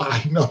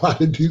I know how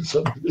to do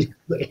some of these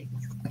things.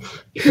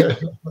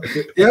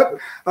 Yep.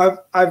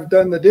 I've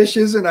done the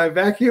dishes and I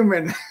vacuum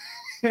and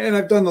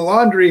I've done the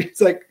laundry. It's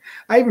like,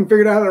 I even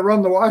figured out how to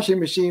run the washing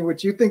machine,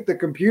 which you think the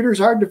computer's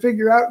hard to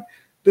figure out.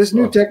 This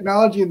new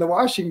technology in the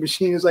washing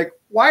machine is like,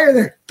 why are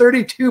there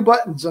 32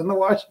 buttons on the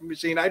washing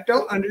machine? I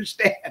don't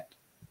understand.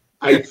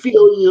 I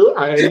feel you.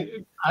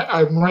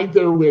 I'm right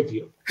there with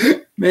you,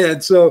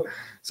 man. So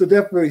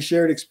definitely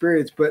shared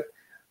experience. But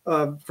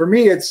for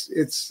me,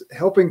 it's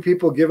helping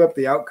people give up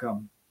the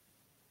outcome.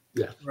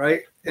 Yeah.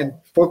 Right. And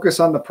focus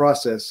on the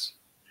process.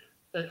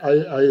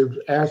 I've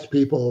asked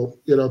people,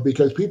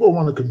 because people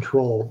want to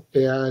control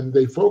and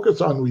they focus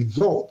on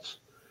results.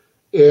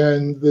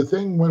 And the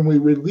thing when we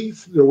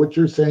release what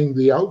you're saying,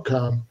 the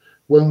outcome,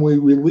 when we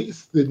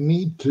release the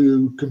need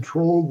to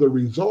control the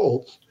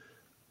results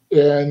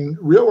and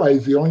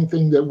realize the only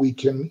thing that we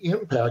can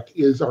impact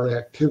is our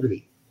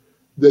activity.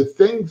 The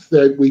things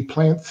that we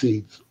plant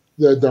seeds,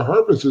 the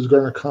harvest is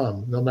going to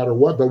come no matter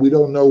what, but we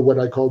don't know what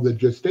I call the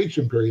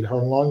gestation period, how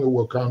long it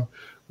will come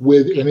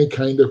with any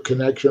kind of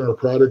connection or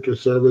product or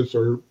service,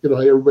 or,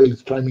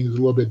 everybody's timing is a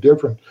little bit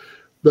different.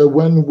 But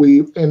when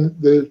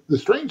the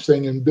strange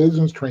thing in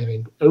business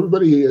training,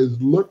 everybody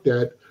is looked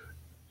at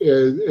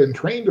and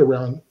trained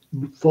around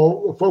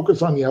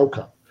focus on the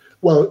outcome.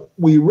 Well,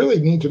 we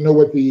really need to know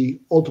what the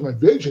ultimate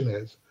vision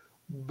is.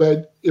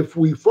 But if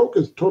we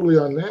focus totally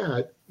on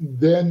that,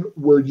 then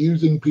we're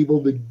using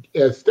people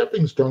as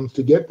stepping stones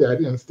to get that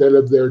instead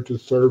of there to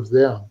serve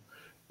them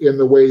in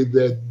the way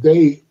that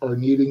they are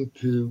needing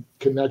to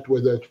connect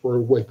with us for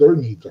what their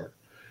needs are.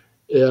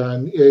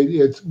 And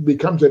it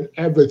becomes an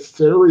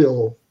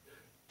adversarial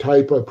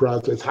type of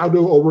process. How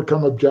to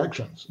overcome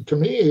objections. To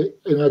me,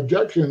 an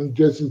objection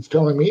just is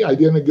telling me I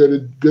didn't get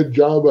a good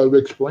job of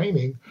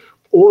explaining,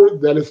 or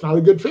that it's not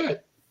a good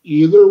fit.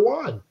 Either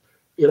one.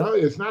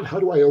 It's not how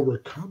do I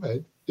overcome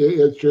it.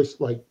 It's just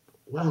like,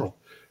 wow,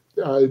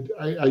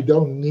 I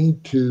don't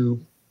need to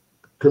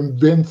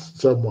convince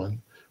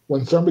someone.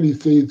 When somebody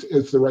sees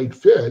it's the right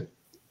fit,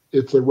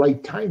 it's the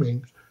right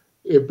timing,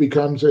 it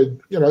becomes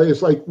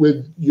it's like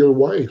with your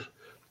wife.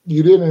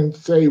 You didn't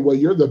say, well,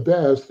 you're the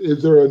best.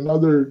 Is there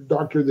another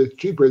doctor that's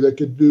cheaper that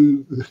could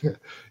do,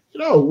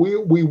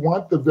 we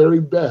want the very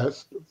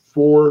best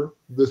for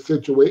the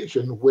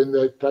situation when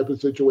that type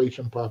of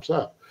situation pops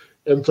up.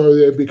 And so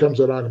it becomes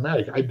an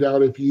automatic. I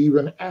doubt if you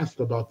even asked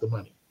about the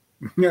money.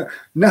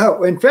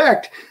 No, in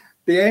fact,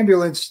 the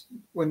ambulance,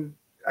 when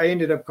I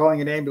ended up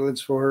calling an ambulance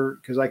for her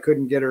because I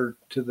couldn't get her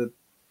to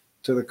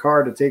the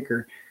car to take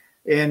her.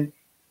 And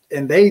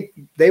they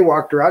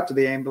walked her out to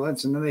the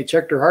ambulance, and then they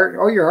checked her heart.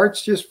 Oh, your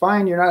heart's just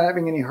fine. You're not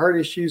having any heart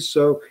issues.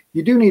 So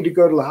you do need to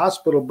go to the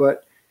hospital.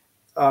 But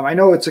I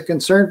know it's a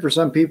concern for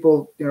some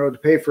people, to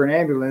pay for an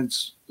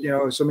ambulance,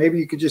 so maybe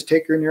you could just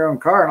take her in your own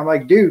car. And I'm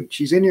like, dude,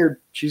 she's in your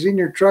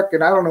truck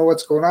and I don't know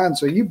what's going on.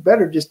 So you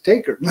better just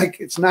take her. Like,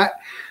 it's not,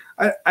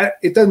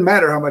 it doesn't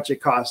matter how much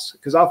it costs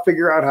because I'll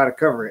figure out how to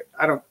cover it.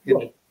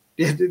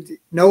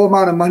 No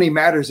amount of money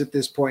matters at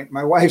this point.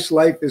 My wife's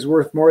life is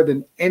worth more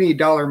than any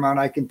dollar amount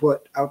I can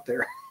put out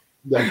there.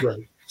 That's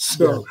right.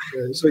 So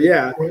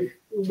yeah.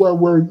 Well,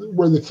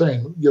 we're the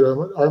same.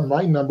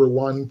 My number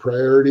one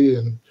priority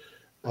and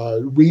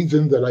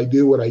reason that I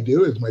do what I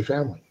do is my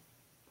family.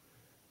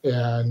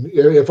 And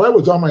if I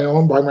was on my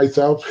own by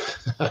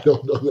myself, I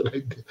don't know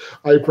that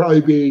I'd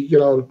probably be,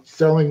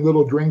 selling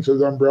little drinks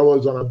with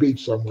umbrellas on a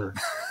beach somewhere.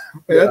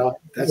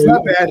 That's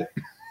not bad.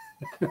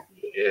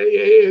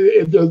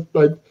 It does,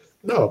 but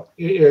no,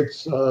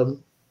 it's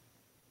an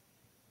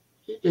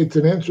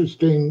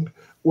interesting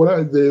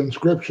the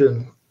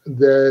inscription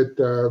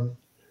that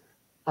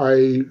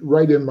I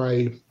write in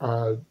my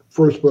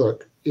first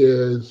book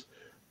is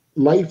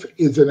life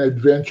is an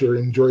adventure,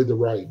 enjoy the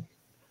ride.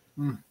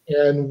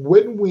 And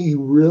when we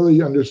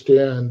really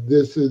understand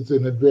this is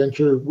an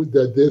adventure,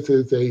 that this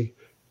is a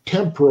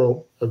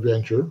temporal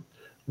adventure,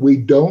 we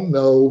don't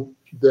know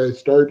the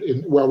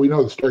we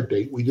know the start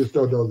date, we just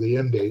don't know the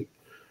end date.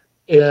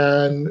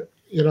 And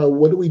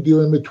what do we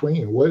do in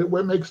between?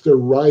 What makes the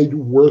ride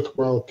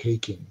worthwhile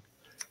taking?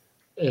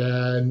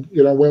 And,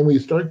 when we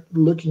start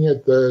looking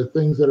at the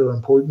things that are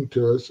important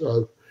to us,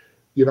 of,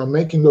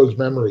 making those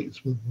memories,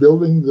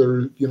 building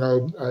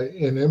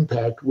an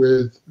impact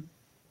with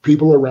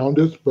people around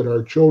us, but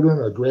our children,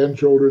 our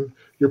grandchildren.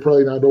 You're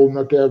probably not old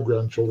enough to have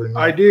grandchildren yet.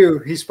 I do.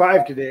 He's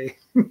 5 today.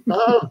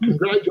 Oh,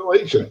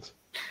 congratulations.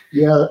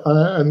 Yeah.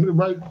 And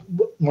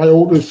my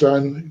oldest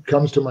son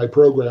comes to my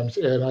programs,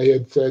 and I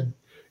had said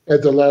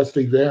at the last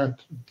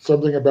event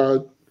something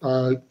about,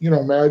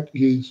 Matt,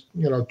 he's,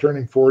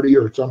 turning 40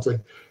 or something.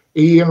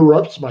 He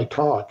interrupts my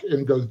talk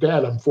and goes,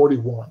 "Dad, I'm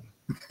 41.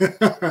 And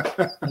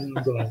I'm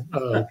going,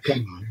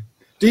 come on.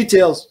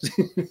 Details.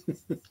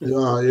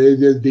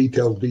 It is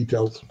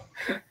details.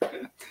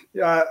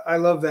 Yeah, I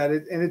love that.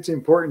 And it's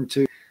important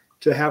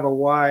to have a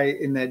why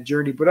in that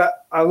journey. But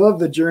I love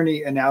the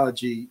journey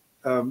analogy.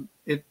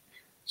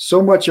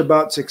 So much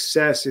about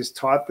success is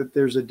taught that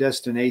there's a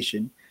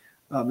destination,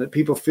 that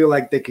people feel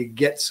like they could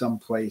get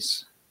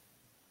someplace.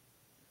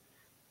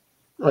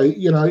 Right.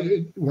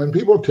 When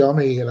people tell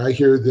me, and I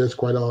hear this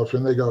quite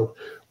often, they go,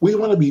 "We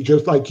want to be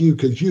just like you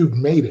because you've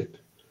made it."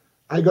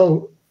 I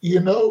go,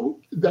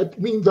 that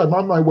means I'm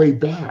on my way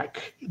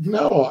back.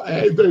 No,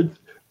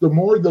 the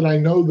more that I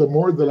know, the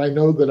more that I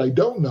know that I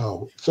don't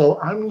know. So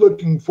I'm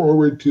looking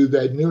forward to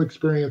that new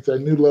experience,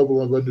 that new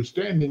level of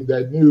understanding,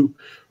 that new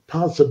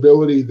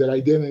possibility that I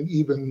didn't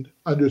even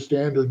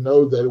understand or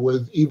know that it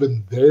was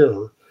even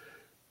there.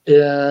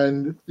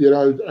 And,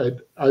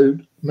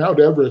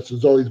 Mount Everest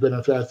has always been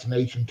a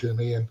fascination to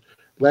me. And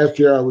last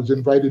year I was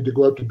invited to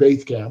go up to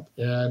base camp,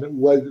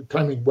 and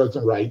timing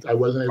wasn't right. I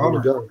wasn't able to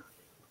go.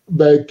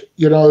 But,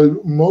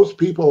 most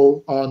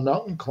people on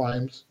mountain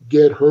climbs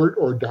get hurt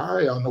or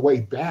die on the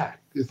way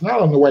back. It's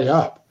not on the way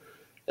up.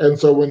 And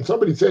so when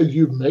somebody says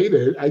you've made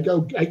it, I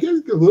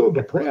get a little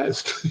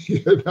depressed.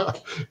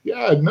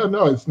 Yeah,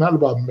 no, it's not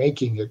about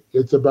making it.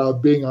 It's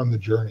about being on the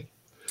journey.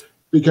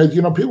 Because,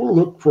 people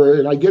look for,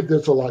 and I get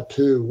this a lot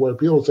too, where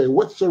people say,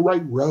 "What's the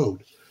right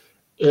road?"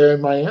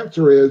 And my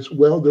answer is,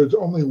 well, there's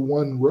only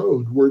one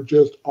road. We're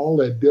just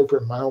all at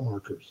different mile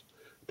markers.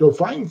 To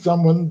find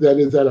someone that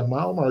is at a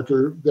mile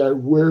marker that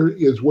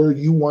is where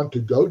you want to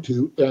go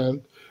to,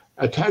 and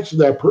attach to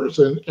that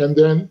person. And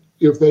then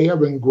if they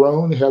haven't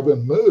grown,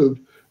 haven't moved,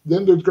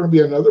 then there's going to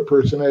be another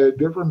person at a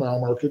different mile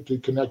marker to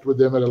connect with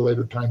them at a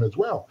later time as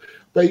well.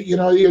 But,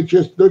 it's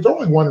just, there's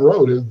only one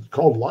road. It's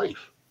called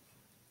life.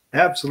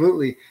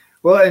 Absolutely.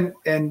 Well,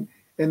 and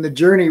the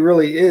journey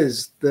really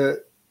is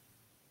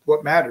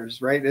what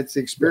matters, right? It's the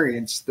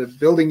experience, the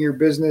building your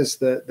business,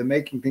 the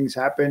making things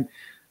happen.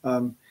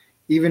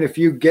 Even if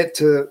you get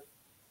to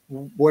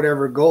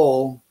whatever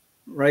goal,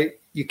 right,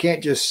 you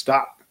can't just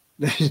stop.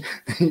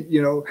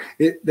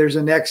 There's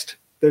a next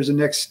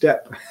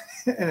step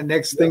and a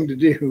next thing to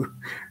do.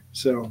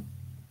 So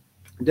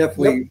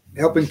definitely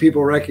helping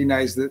people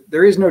recognize that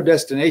there is no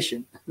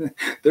destination.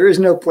 There is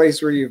no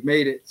place where you've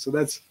made it. So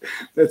that's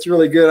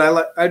really good.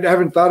 I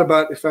haven't thought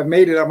about, if I've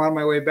made it, I'm on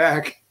my way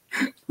back.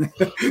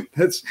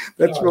 That's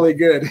really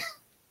good.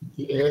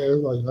 Yeah,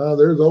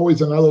 there's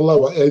always another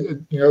level.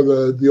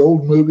 The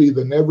old movie,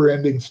 The Never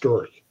Ending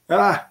Story.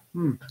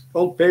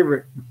 Old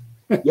favorite.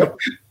 Yep.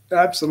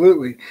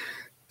 Absolutely.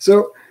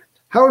 So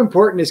how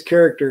important is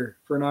character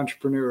for an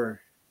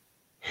entrepreneur?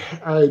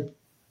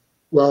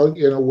 Well,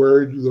 in a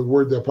word, the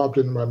word that popped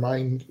into my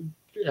mind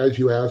as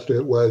you asked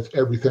it was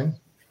everything.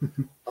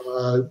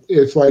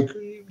 It's like,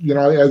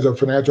 as a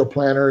financial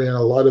planner in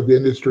a lot of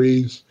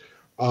industries,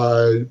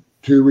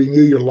 to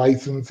renew your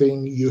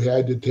licensing, you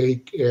had to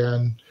take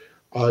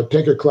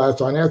a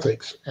class on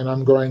ethics. And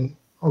I'm going,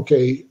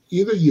 okay,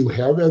 either you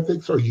have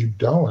ethics or you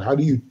don't. How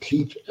do you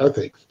teach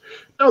ethics?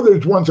 Now,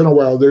 there's once in a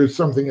while, there's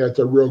something that's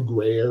a real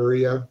gray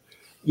area,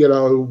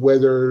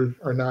 whether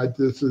or not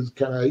this is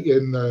kind of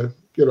in the,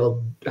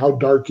 how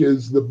dark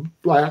is the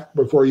black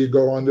before you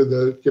go onto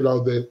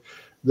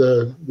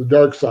the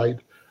dark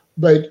side.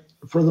 But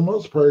for the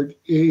most part,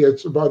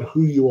 it's about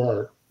who you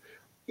are.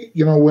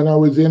 When I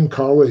was in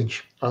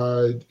college,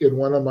 in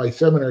one of my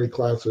seminary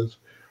classes,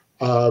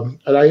 and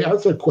I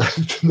asked a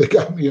question that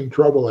got me in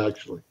trouble,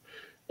 actually.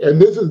 And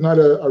this is not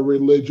a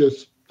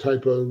religious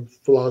type of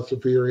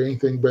philosophy or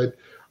anything, but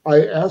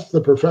I asked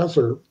the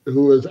professor,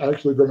 who is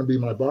actually going to be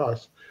my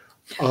boss,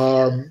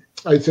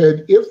 I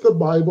said, if the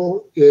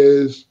Bible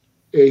is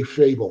a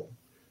fable,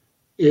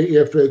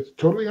 if it's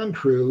totally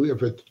untrue,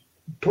 if it's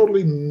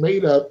totally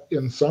made up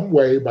in some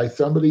way by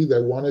somebody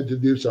that wanted to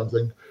do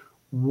something,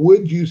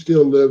 would you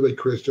still live a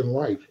Christian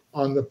life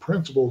on the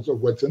principles of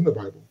what's in the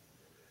Bible?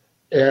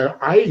 And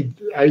I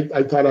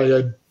thought I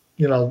had,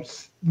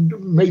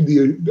 made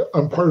the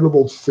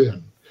unpardonable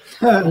sin.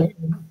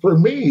 For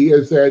me,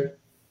 is that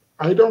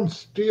I don't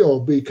steal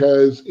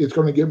because it's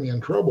going to get me in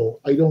trouble.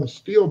 I don't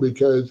steal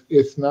because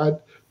it's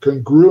not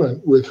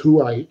congruent with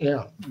who I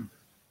am.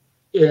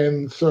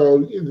 And so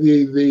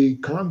the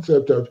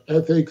concept of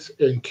ethics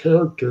and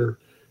character,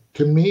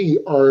 to me,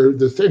 are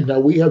the same. Now,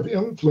 we have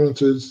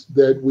influences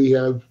that we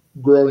have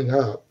growing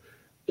up,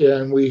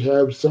 and we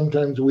have,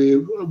 sometimes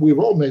we've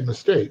all made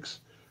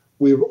mistakes.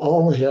 we've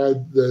all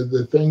had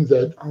the things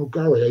that, oh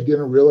golly, I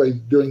didn't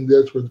realize doing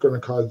this was going to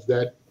cause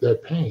that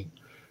pain.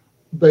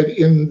 But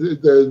in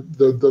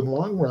the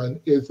long run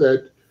is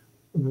that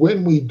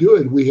when we do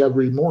it, we have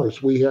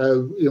remorse. We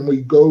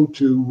go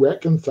to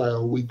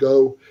reconcile. We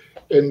go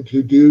and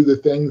to do the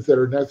things that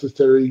are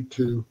necessary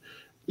to,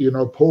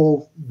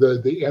 pull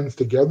the ends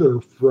together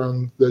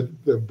from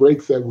the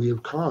breaks that we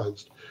have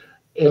caused.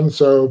 And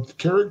so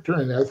character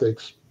and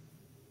ethics,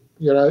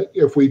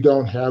 if we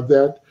don't have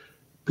that,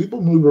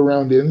 people move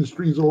around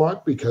industries a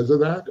lot because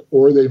of that,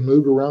 or they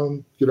move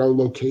around,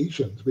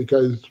 locations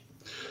because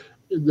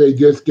they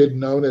just get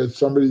known as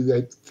somebody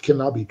that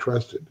cannot be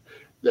trusted.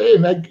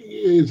 And that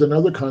is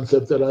another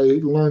concept that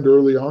I learned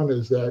early on,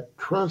 is that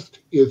trust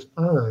is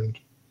earned.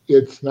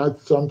 It's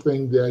not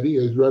something that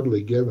is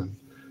readily given.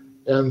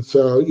 And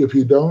so if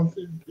you don't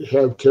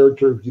have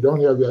character, if you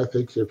don't have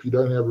ethics, if you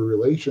don't have a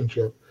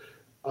relationship,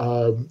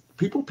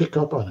 people pick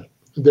up on it.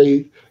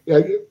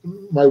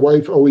 My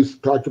wife always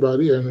talked about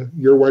it, and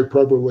your wife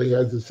probably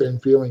has the same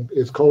feeling.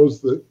 It's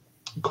called the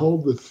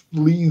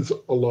sleaze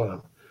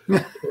alarm.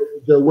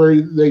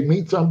 Where they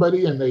meet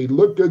somebody and they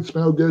look good,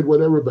 smell good,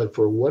 whatever, but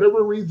for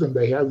whatever reason,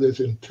 they have this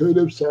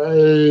intuitive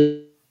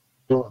side.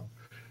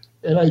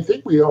 And I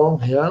think we all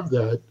have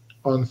that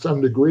on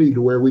some degree,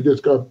 to where we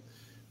just go,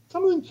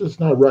 something's just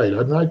not right.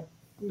 I'm not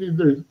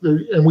there,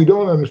 and we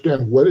don't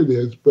understand what it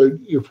is. But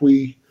if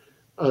we,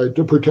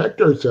 to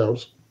protect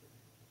ourselves,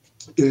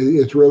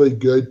 it's really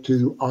good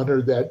to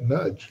honor that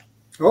nudge.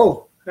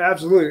 Oh,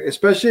 absolutely,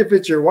 especially if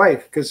it's your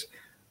wife, because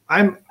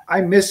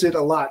I miss it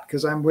a lot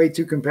because I'm way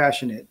too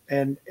compassionate,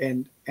 and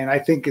I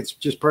think it's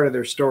just part of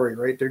their story,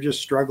 right? They're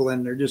just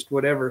struggling, they're just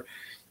whatever.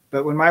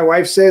 But when my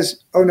wife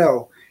says, "Oh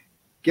no,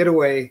 get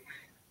away,"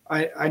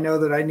 I know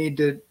that I need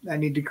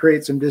to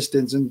create some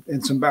distance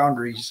and some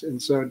boundaries.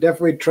 And so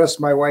definitely trust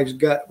my wife's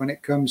gut when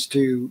it comes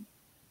to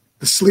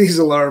the sleaze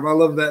alarm. I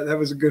love that. That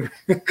was a good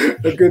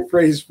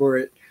phrase for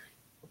it.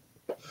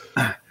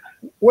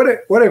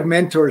 What have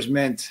mentors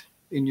meant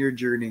in your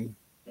journey?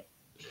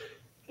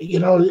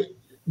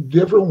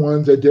 Different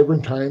ones at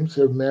different times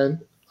have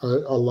meant a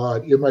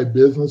lot. In my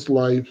business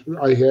life,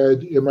 I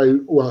had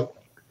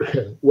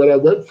when I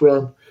went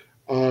from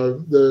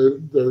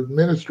the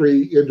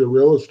ministry into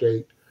real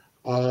estate,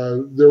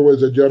 there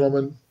was a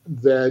gentleman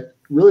that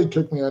really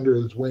took me under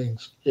his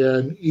wings.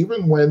 And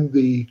even when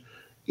the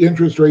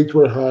interest rates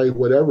were high,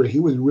 whatever, he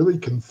was really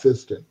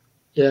consistent.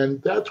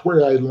 And that's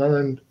where I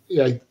learned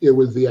it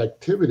was the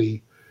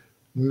activity,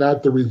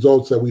 not the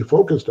results, that we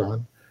focused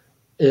on.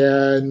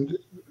 And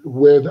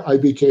when I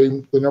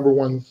became the number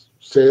one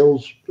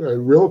sales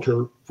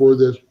realtor for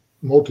this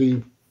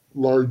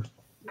multi-large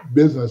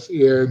business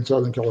in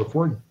Southern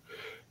California.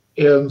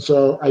 And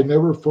so I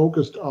never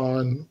focused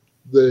on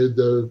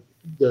the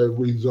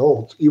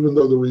results, even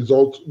though the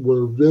results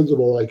were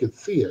visible, I could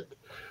see it.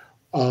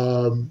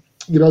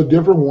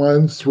 Different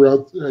ones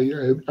throughout.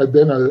 I've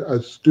been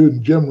a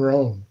student, Jim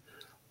Rohn.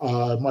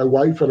 My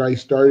wife and I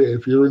started,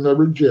 if you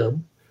remember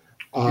Jim,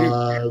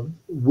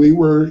 we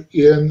were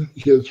in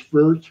his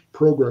first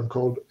program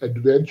called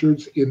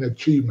Adventures in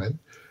Achievement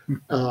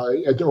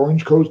at the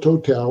Orange Coast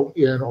Hotel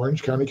in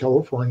Orange County,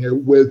 California,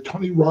 with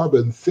Tony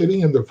Robbins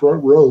sitting in the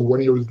front row when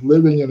he was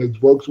living in his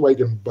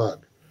Volkswagen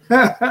Bug.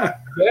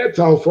 That's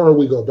how far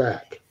we go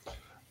back.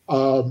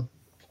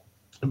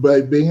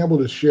 But being able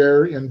to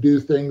share and do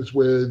things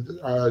with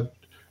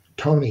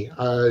Tony,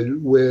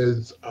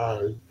 with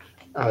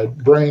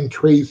Brian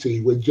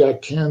Tracy, with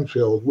Jack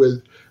Canfield,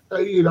 with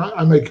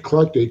I'm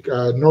eclectic.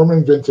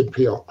 Norman Vincent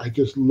Peale. I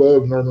just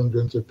love Norman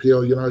Vincent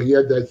Peale. He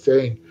had that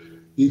saying.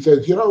 He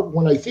says,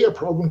 when I see a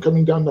problem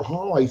coming down the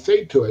hall, I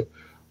say to it,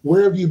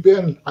 "Where have you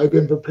been? I've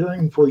been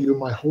preparing for you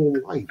my whole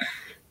life."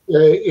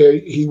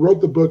 He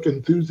wrote the book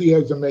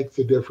Enthusiasm Makes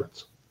a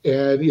Difference.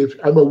 And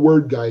I'm a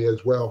word guy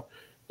as well.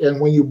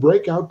 And when you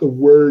break out the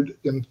word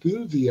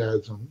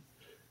enthusiasm,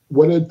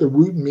 the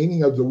root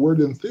meaning of the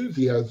word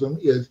enthusiasm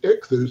is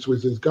ichthus,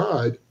 which is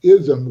God,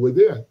 ism,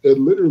 within. It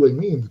literally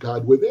means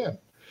God within.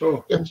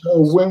 Oh. And so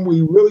when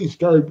we really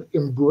start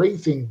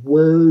embracing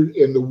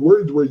the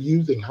words we're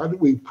using, how do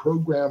we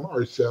program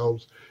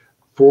ourselves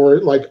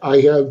for, like,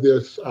 I have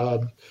this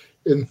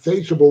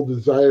insatiable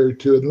desire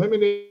to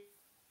eliminate.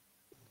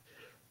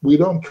 We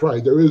don't try.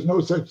 There is no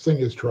such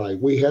thing as try.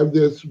 We have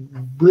this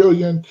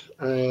brilliant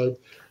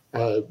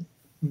knowledge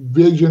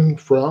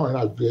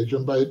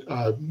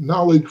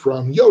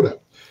from Yoda.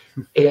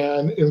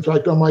 And in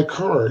fact, on my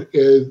car,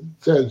 it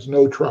says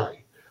no try.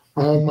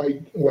 I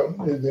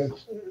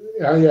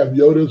have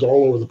Yodas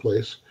all over the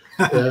place.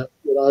 And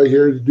I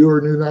hear do or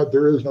do not,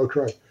 there is no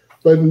try.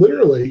 But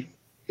literally,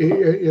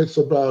 it's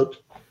about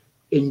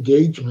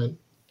engagement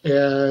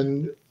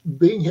and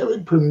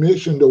having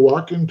permission to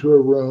walk into a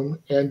room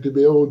and to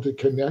be able to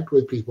connect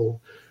with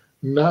people,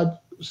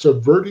 not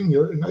subordinating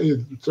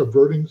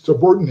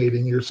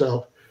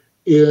yourself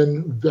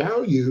in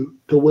value,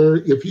 to where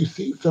if you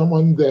see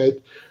someone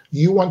that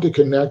you want to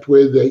connect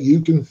with, that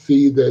you can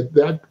see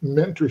that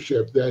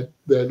mentorship, that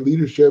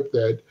leadership,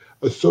 that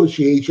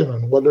association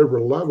on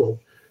whatever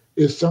level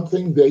is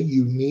something that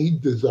you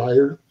need,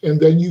 desire, and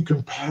then you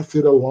can pass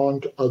it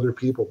along to other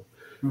people.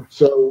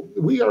 So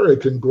we are a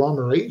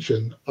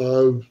conglomeration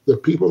of the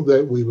people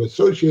that we've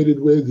associated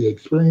with, the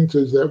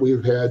experiences that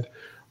we've had,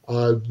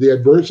 the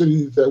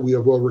adversities that we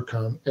have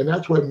overcome. And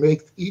that's what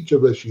makes each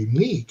of us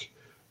unique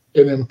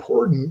and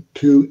important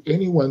to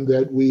anyone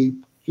that we,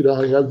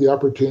 have the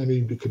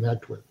opportunity to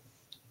connect with.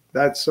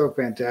 That's so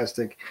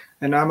fantastic.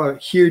 And I'm a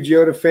huge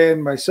Yoda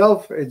fan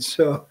myself. And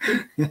so,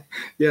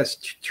 yes,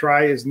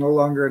 try is no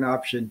longer an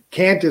option.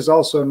 Can't is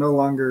also no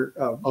longer.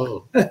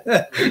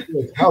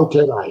 How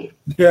can I?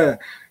 Yeah,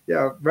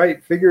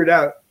 right. Figure it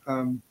out.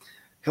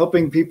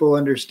 Helping people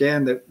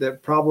understand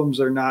that problems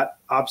are not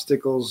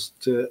obstacles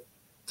to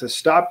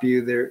stop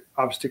you. They're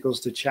obstacles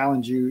to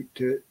challenge you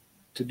to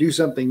do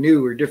something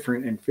new or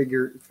different and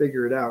figure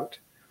it out.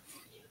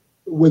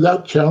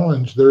 Without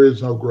challenge, there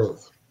is no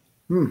growth.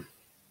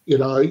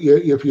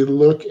 If you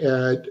look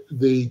at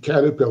the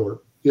caterpillar,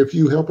 if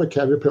you help a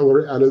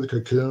caterpillar out of the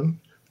cocoon,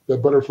 the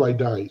butterfly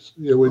dies.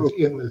 It was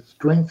in the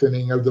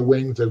strengthening of the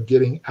wings of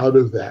getting out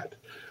of that.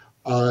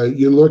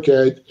 You look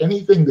at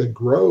anything that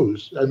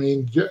grows. I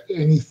mean,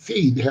 any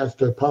seed has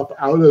to pop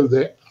out of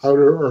the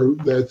outer, or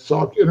that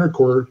soft inner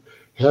core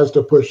has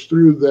to push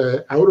through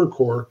the outer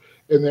core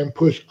and then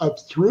push up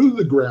through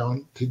the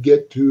ground to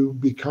get to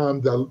become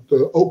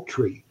the oak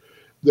tree.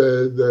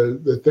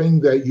 The thing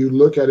that you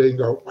look at it and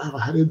go, wow,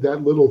 how did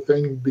that little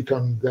thing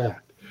become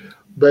that?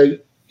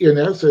 But in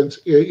essence,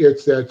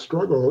 it's that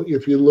struggle.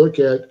 If you look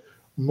at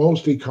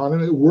most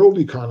world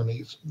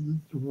economies,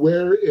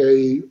 where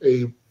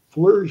a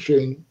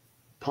flourishing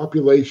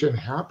population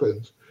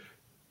happens,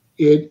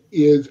 it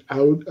is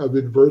out of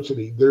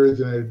adversity. There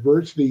is an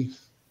adversity,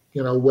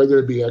 whether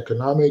it be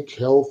economic,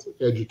 health,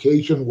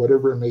 education,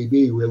 whatever it may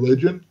be,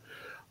 religion.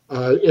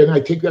 And I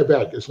take that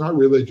back. It's not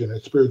religion,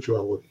 it's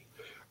spirituality.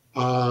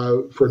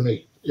 For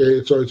me,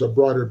 so it's a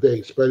broader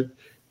base, but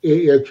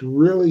it's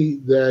really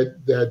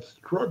that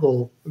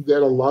struggle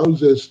that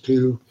allows us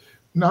to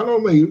not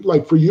only,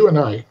 like for you and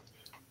I,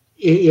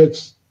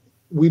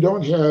 we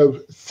don't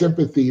have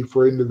sympathy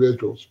for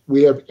individuals.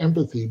 We have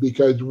empathy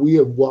because we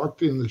have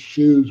walked in the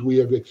shoes, we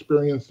have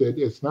experienced it.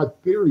 It's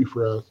not theory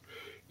for us.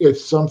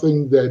 It's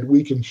something that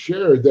we can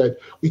share, that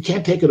we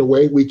can't take it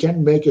away. We can't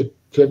make it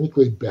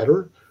technically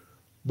better,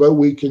 but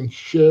we can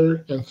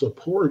share and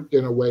support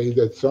in a way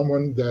that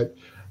someone that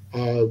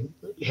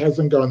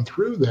hasn't gone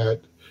through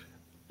that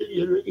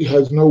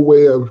has no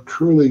way of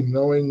truly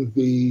knowing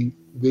the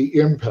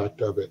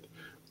impact of it.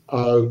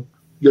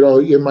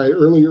 In my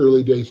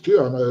early days too,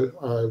 I'm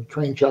a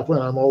trained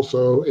chaplain. I'm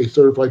also a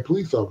certified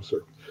police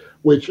officer,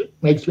 which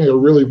makes me a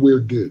really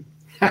weird dude.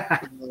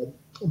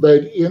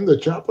 But in the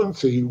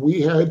chaplaincy, we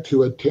had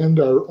to attend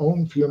our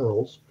own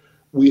funerals.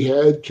 We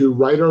had to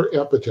write our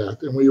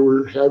epitaph, and we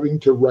were having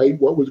to write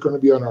what was going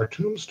to be on our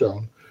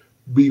tombstone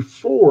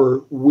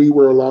before we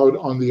were allowed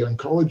on the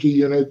oncology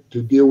unit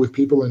to deal with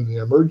people in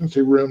the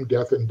emergency room,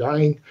 death and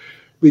dying.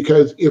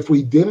 Because if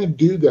we didn't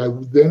do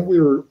that, then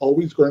we were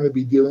always going to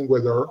be dealing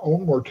with our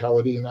own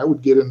mortality, and that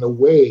would get in the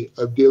way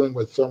of dealing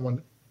with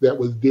someone that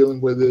was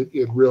dealing with it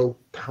in real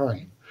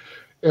time.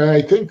 And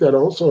I think that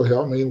also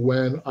helped me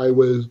when I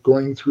was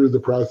going through the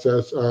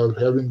process of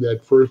having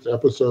that first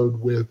episode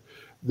with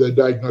the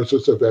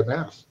diagnosis of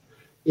MS,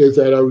 is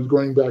that I was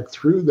going back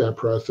through that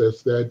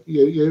process, that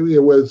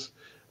it was,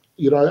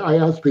 I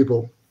asked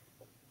people,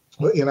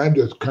 and I'm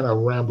just kind of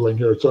rambling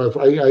here. So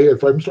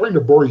if I'm starting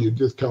to bore you,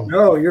 just tell me.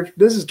 No,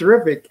 this is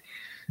terrific.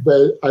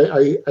 But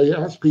I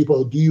ask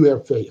people, do you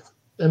have faith?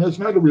 And it's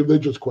not a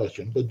religious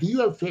question, but do you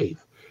have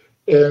faith?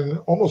 And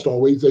almost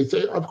always they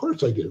say, of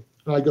course I do.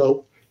 And I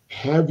go,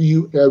 have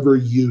you ever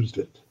used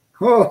it?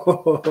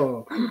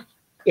 Oh.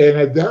 And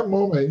at that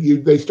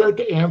moment, they start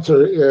to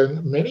answer,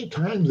 and many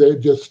times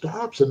it just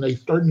stops, and they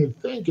start to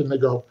think, and they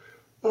go,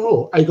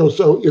 oh. I go,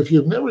 so if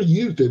you've never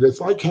used it,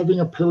 it's like having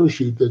a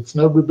parachute that's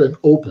never been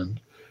opened,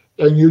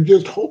 and you're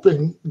just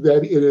hoping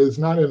that it is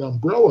not an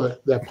umbrella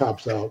that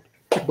pops out,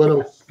 but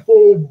a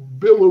full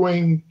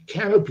billowing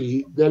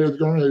canopy that is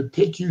going to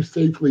take you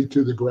safely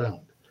to the ground.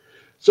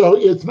 So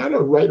it's not a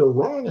right or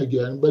wrong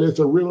again, but it's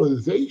a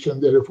realization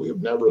that if we've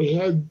never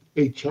had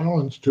a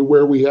challenge to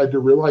where we had to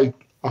rely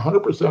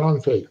 100%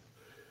 on faith,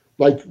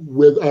 like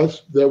with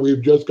us that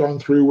we've just gone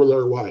through with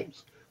our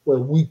lives, where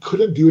we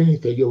couldn't do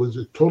anything. It was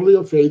totally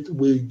of faith.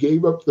 We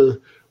gave up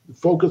the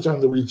focus on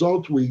the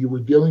results. We were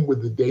dealing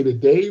with the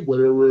day-to-day,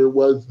 whatever it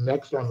was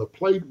next on the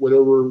plate,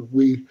 whatever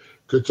we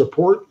could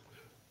support.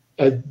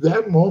 At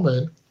that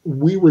moment,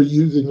 we were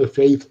using the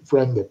faith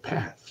from the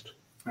past.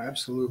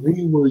 Absolutely.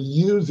 We were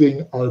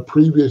using our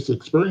previous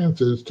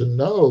experiences to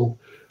know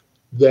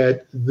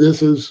that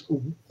this is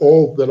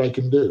all that I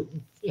can do.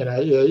 And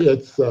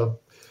it's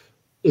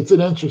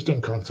an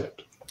interesting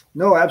concept.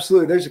 No,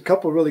 absolutely. There's a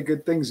couple really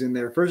good things in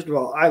there. First of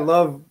all, I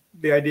love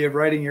the idea of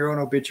writing your own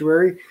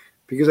obituary,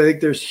 because I think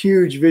there's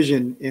huge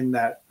vision in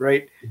that,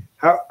 right?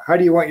 How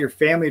do you want your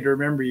family to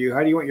remember you?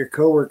 How do you want your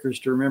coworkers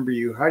to remember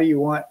you? How do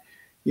you want,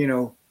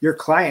 your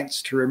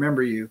clients to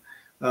remember you?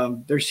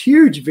 There's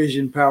huge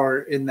vision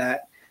power in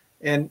that.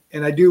 And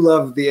I do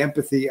love the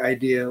empathy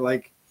idea.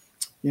 Like,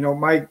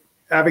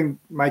 having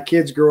my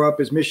kids grow up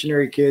as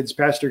missionary kids,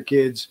 pastor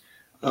kids,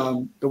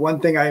 the one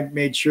thing I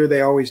made sure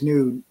they always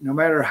knew, no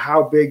matter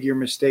how big your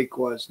mistake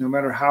was, no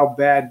matter how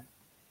bad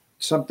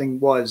something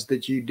was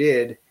that you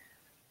did,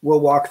 we'll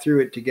walk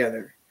through it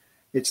together.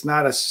 It's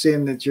not a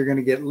sin that you're going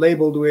to get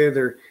labeled with,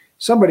 or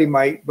somebody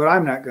might, but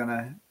I'm not going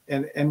to.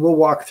 And we'll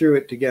walk through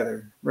it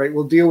together, right?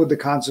 We'll deal with the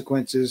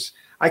consequences.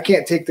 I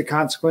can't take the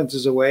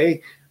consequences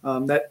away.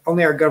 That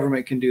only our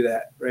government can do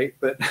that, right?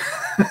 But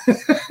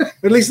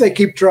at least they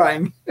keep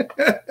trying.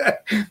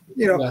 But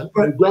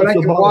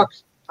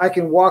I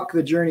can walk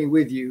the journey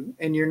with you,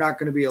 and you're not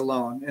going to be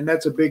alone. And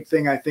that's a big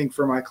thing, I think,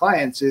 for my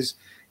clients is,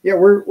 yeah,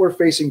 we're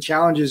facing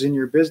challenges in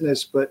your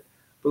business, but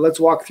let's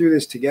walk through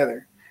this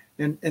together.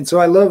 And so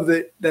I love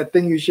that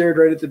thing you shared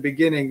right at the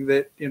beginning,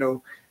 that,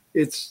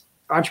 it's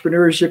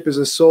entrepreneurship is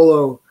a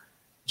solo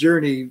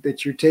journey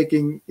that you're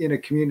taking in a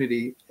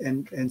community.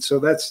 And so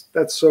that's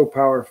so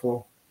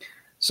powerful.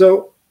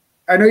 So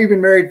I know you've been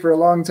married for a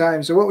long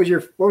time. So what was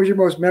your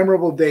most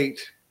memorable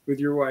date with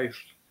your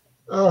wife?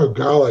 Oh,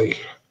 golly.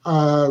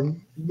 The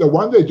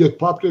one that just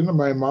popped into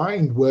my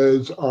mind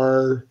was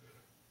our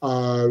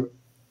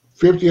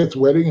 50th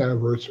wedding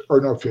anniversary,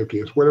 or not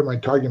 50th. What am I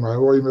talking about? I've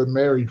only been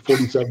married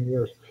 47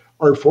 years.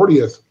 Our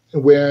 40th,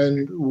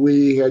 when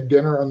we had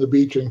dinner on the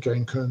beach in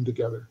Cancun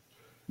together.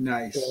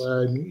 Nice.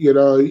 And,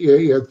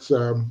 it's,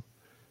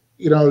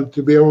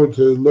 to be able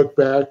to look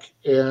back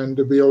and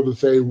to be able to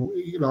say,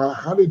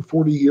 how did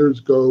 40 years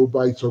go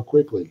by so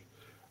quickly?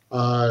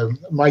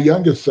 My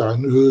youngest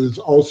son, who's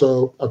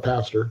also a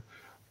pastor,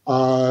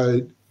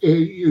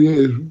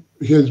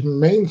 his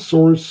main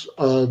source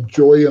of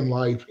joy in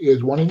life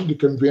is wanting to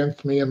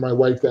convince me and my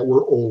wife that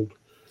we're old.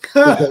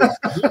 Because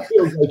he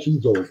feels like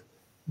he's old.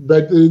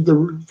 But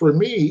for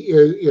me,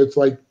 it's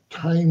like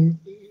time.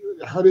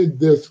 How did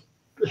this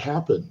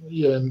happen?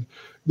 And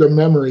the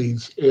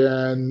memories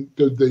and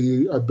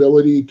the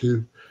ability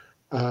to,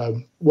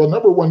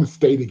 number one,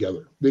 stay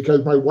together,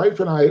 because my wife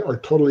and I are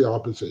totally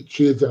opposite.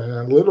 She is an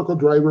analytical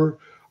driver.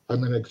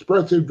 I'm an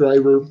expressive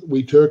driver.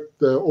 We took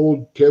the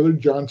old Taylor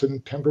Johnson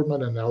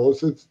temperament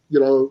analysis,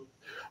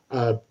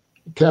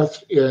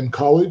 test in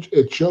college.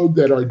 It showed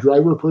that our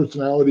driver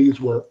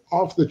personalities were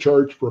off the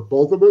charts for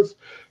both of us,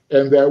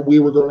 and that we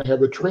were going to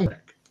have a train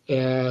wreck.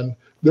 And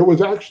there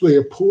was actually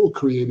a pool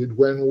created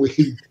when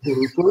we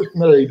were first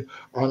married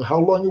on how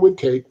long it would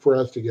take for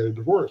us to get a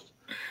divorce.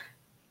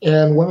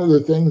 And one of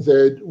the things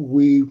that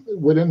we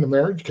went into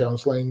marriage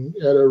counseling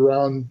at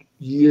around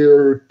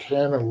year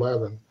 10,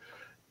 11.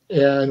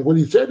 And what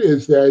he said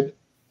is that,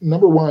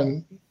 number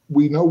one,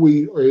 we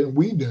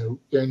knew,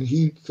 and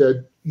he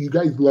said, you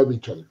guys love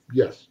each other.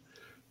 Yes.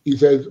 He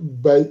says,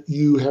 but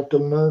you have to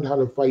learn how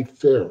to fight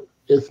fair.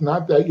 It's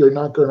not that you're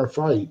not going to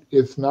fight.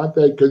 It's not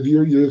that, because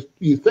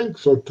you think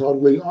so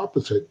totally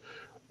opposite,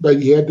 but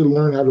you had to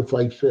learn how to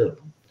fight fair.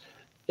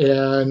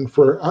 And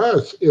for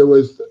us, it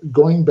was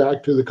going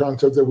back to the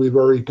concept that we've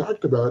already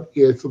talked about.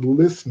 It's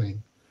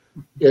listening.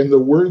 And the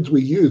words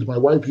we use, my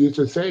wife used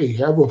to say,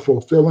 have a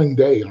fulfilling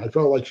day. And I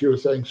felt like she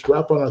was saying,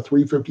 strap on a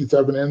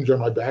 357 engine on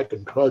my back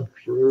and trudge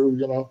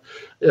through,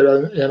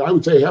 And I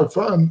would say, have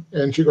fun.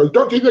 And she goes,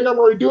 don't you think I'm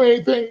going to do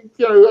anything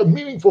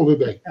meaningful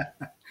today?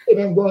 And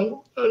I'm going,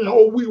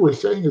 all we were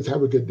saying is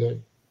have a good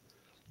day.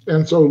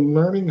 And so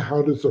learning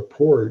how to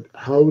support,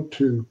 how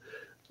to,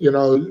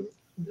 I'm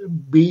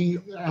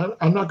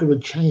not going to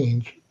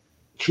change.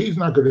 She's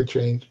not going to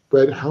change.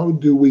 But how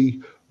do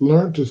we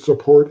learn to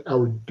support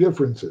our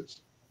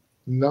differences,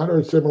 not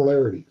our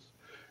similarities?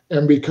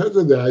 And because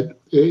of that,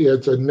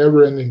 it's a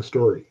never-ending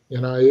story.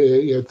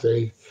 It's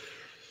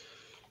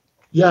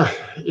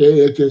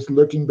just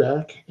looking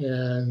back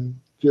and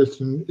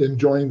just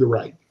enjoying the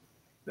ride.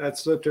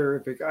 That's so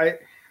terrific.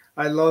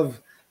 I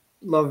love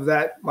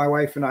that. My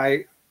wife and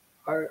I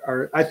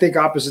are I think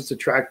opposites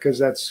attract, because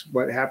that's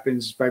what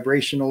happens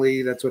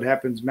vibrationally. That's what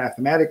happens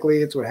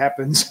mathematically. It's what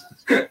happens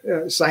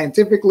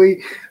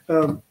scientifically.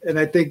 And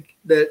I think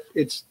that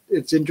it's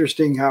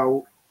interesting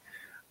how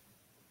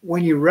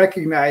when you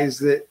recognize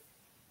that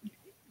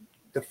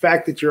the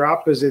fact that you're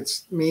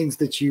opposites means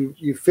that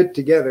you fit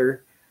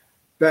together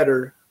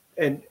better,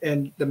 and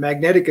the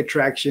magnetic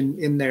attraction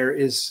in there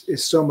is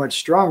so much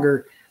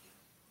stronger.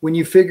 When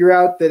you figure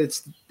out that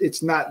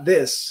it's not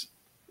this,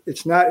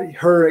 it's not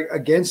her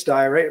against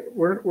I, right?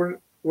 We're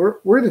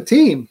the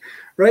team,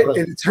 right?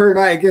 And it's her and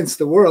I against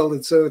the world.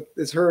 And so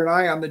it's her and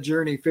I on the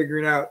journey,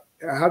 figuring out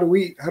how do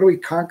we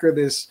conquer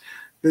this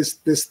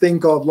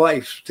thing called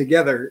life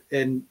together.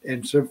 And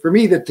so for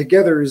me, that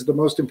together is the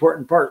most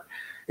important part.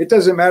 It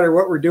doesn't matter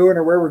what we're doing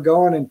or where we're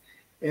going.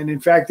 And in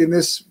fact, in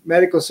this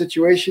medical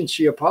situation,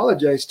 she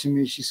apologized to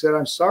me. She said,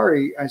 I'm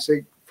sorry. I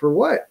said, for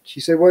what? She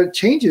said, well, it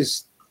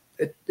changes.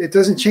 It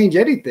doesn't change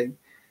anything.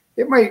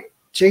 It might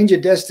change a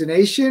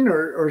destination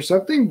or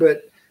something,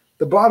 but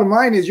the bottom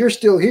line is you're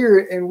still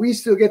here and we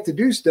still get to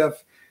do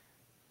stuff,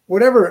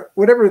 whatever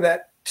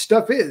that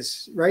stuff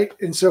is, right?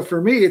 And so for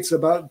me, it's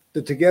about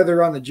the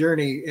together on the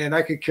journey, and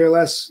I could care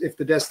less if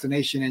the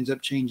destination ends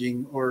up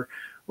changing or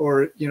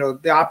or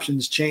the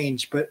options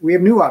change, but we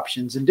have new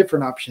options and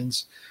different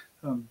options.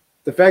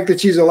 The fact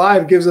that she's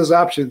alive gives us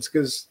options,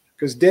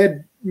 because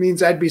dead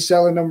means I'd be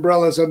selling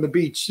umbrellas on the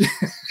beach.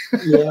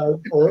 Yeah,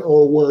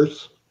 or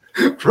worse.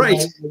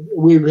 Right.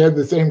 We've had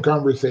the same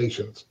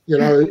conversations,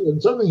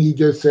 and something you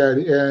just said,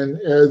 and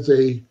as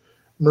a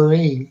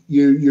Marine,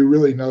 you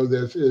really know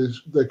this,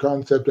 is the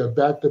concept of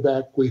back to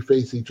back, we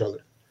face each other.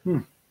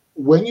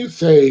 When you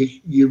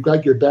say you've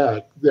got your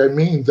back, that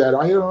means that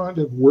I don't have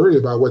to worry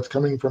about what's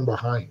coming from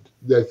behind,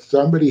 that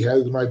somebody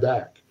has my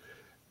back.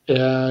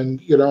 And,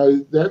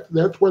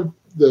 that's what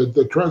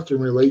the trust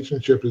and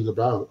relationship is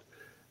about.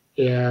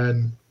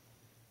 And,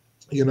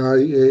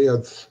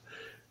 it's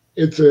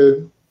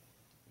a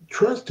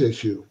trust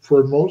issue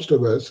for most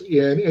of us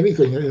in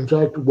anything. In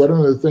fact, one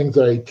of the things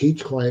I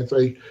teach clients,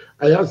 I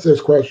ask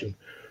this question.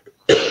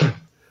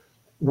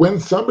 When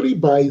somebody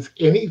buys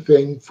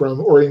anything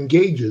from or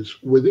engages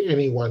with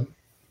anyone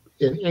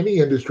in any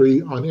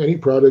industry on any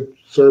product,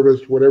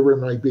 service, whatever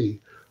it might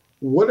be,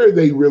 what are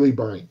they really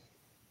buying?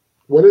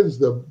 What is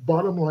the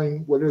bottom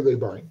line? What are they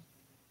buying?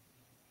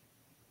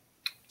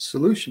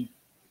 Solution.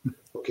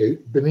 Okay,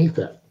 beneath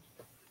that.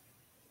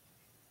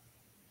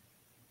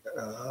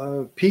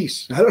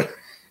 Peace.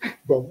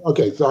 Well,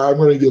 okay, so I'm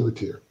going to give it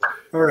to you.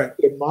 All right.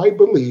 In my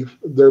belief,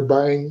 they're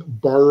buying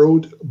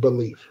borrowed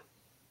belief.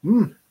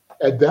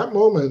 At that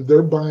moment,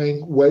 they're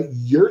buying what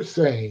you're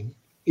saying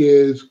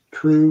is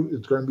true,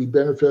 it's going to be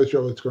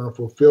beneficial, it's going to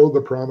fulfill the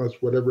promise,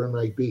 whatever it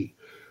might be.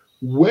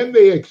 When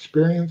they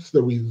experience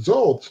the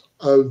results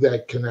of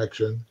that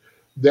connection,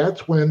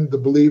 that's when the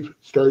belief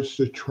starts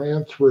to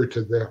transfer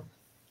to them.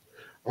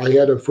 I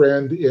had a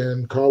friend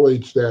in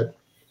college that,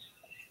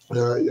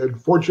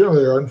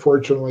 fortunately or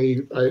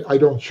unfortunately, I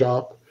don't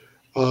shop.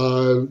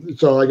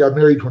 So I got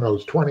married when I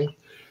was 20.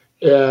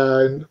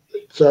 And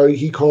so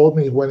he called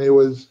me when he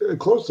was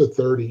close to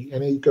 30,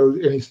 and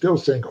he's still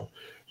single.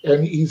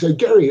 And he said,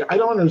 Gary, I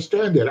don't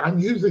understand it. I'm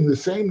using the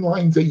same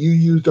lines that you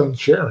used on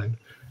Sharon,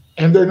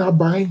 and they're not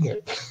buying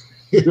it.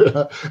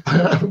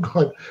 I'm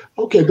going,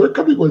 okay, they're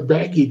coming with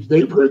baggage.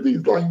 They've heard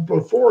these lines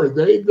before.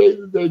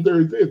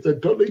 It's a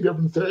totally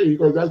different story. He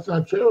goes, that's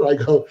not fair. I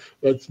go,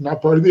 that's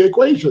not part of the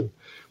equation.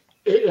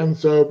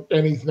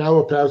 And he's now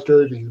a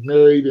pastor, and he's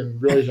married and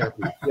really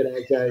happy.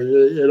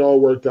 It all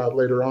worked out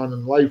later on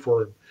in life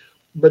for him.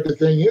 But the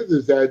thing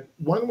is that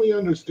when we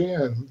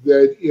understand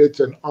that it's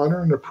an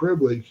honor and a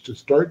privilege to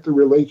start the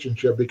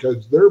relationship,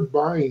 because they're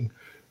buying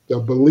the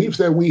beliefs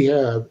that we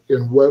have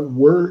in what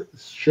we're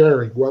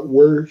sharing, what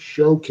we're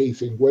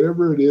showcasing,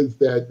 whatever it is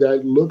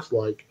that looks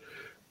like,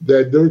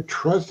 that they're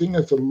trusting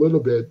us a little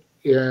bit,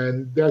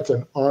 and that's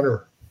an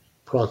honor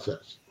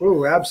process.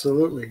 Oh,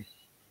 absolutely.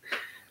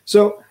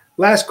 So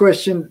last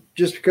question,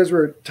 just because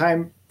we're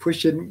time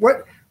pushing,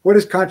 what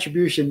has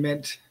contribution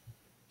meant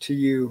to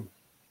you?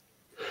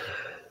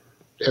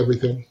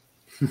 Everything.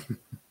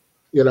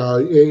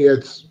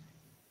 It's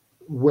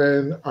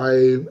when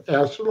I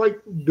asked, like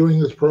doing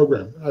this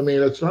program. I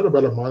mean, it's not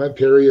about a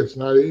monetary,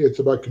 it's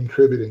about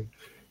contributing.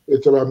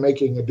 It's about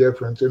making a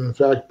difference. And in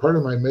fact, part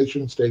of my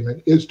mission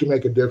statement is to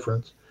make a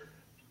difference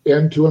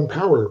and to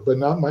empower, but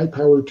not my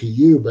power to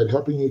you, but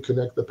helping you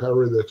connect the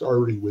power that's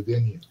already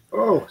within you.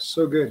 Oh,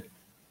 so good.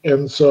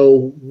 And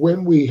so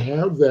when we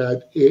have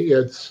that,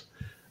 it's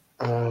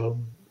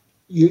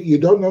you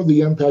don't know the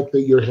impact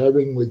that you're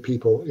having with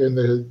people. And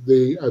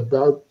the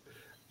about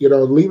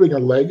leaving a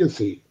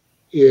legacy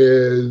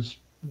is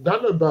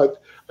not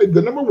about,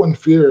 the number one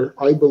fear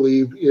I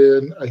believe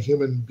in a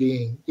human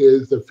being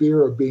is the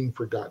fear of being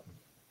forgotten.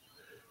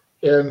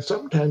 And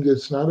sometimes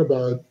it's not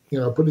about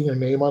putting your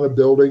name on a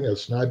building.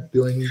 It's not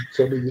doing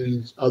some of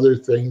these other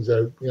things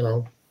that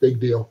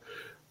big deal.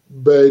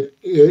 But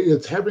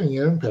it's having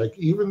an impact,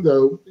 even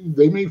though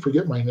they may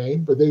forget my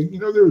name, but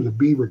there was a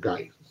Beaver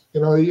guy,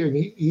 and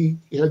he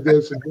had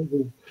this,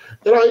 and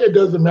it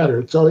doesn't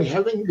matter. So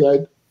having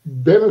that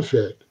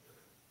benefit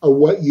of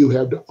what you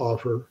have to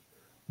offer,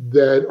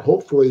 that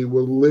hopefully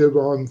will live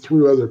on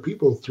through other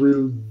people,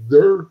 through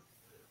their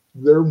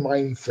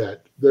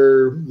mindset,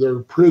 their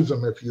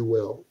prism, if you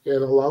will,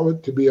 and allow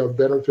it to be of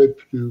benefit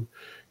to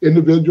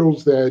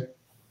individuals that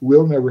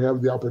we'll never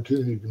have the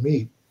opportunity to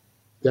meet.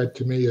 That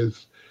to me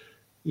is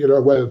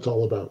what it's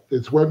all about.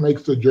 It's what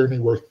makes the journey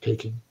worth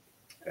taking.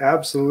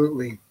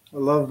 Absolutely. I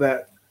love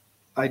that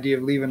idea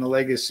of leaving a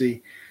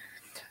legacy.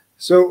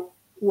 So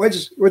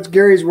what's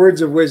Gary's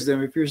words of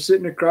wisdom? If you're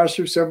sitting across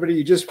from somebody,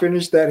 you just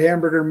finished that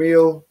hamburger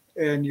meal,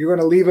 and you're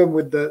going to leave them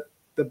with the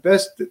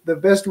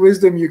best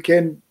wisdom you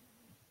can,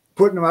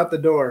 putting them out the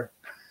door.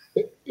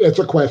 It's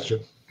a question.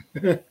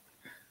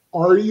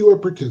 Are you a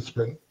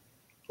participant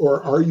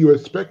or are you a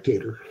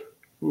spectator?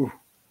 Ooh.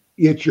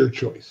 It's your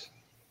choice.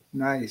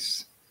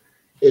 Nice.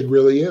 It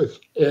really is.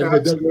 And Absolutely.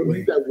 It doesn't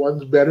mean that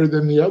one's better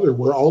than the other.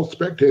 We're all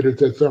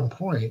spectators at some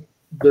point.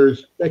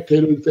 There's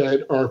spectators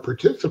that are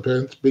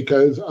participants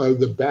because of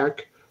the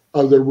back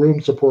of their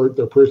room support,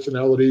 their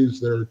personalities,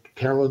 their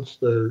talents,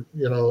 their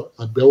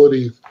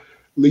abilities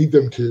lead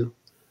them to.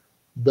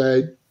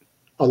 But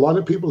a lot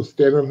of people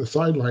stand on the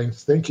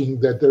sidelines thinking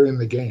that they're in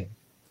the game.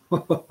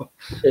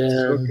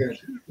 and, good.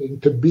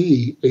 and to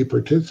be a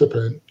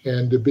participant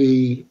and to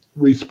be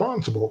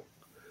responsible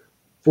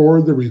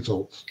for the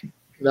results,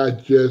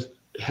 not just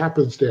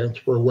happenstance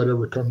for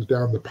whatever comes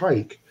down the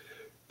pike.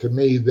 To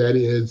me, that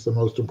is the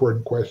most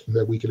important question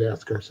that we could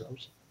ask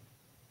ourselves.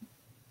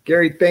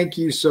 Gary, thank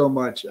you so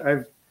much.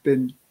 I've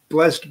been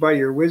blessed by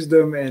your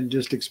wisdom and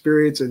just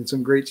experience and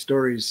some great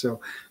stories.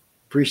 So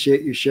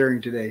appreciate you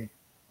sharing today.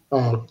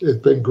 It's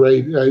been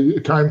great.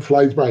 Time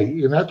flies by.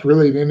 And that's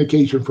really an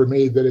indication for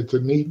me that it's a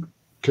neat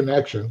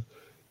connection,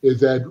 is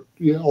that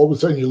all of a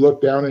sudden you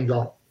look down and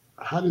go,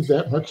 how did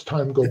that much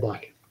time go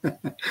by?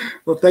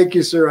 Well, thank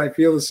you, sir. I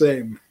feel the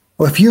same.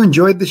 Well, if you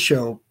enjoyed the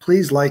show,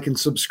 please like and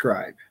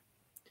subscribe.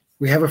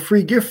 We have a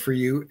free gift for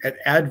you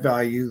at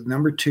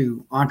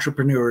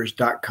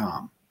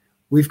addvalue2entrepreneurs.com.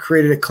 We've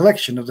created a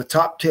collection of the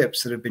top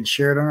tips that have been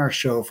shared on our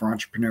show for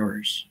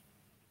entrepreneurs.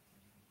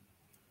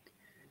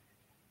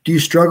 Do you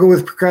struggle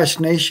with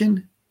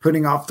procrastination,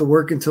 putting off the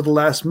work until the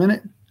last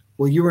minute?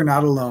 Well, you are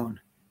not alone.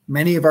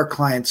 Many of our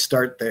clients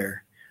start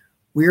there.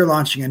 We are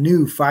launching a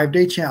new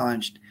 5-day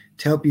challenge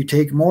to help you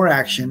take more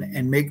action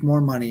and make more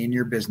money in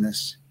your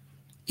business.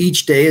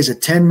 Each day is a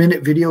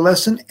 10-minute video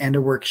lesson and a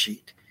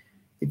worksheet.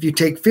 If you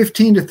take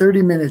 15 to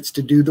 30 minutes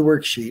to do the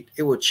worksheet,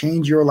 it will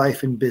change your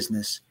life and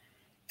business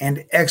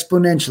and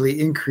exponentially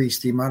increase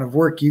the amount of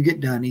work you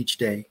get done each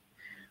day.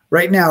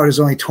 Right now, it is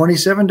only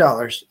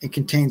 $27 and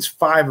contains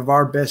 5 of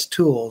our best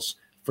tools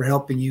for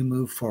helping you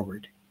move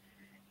forward.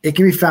 It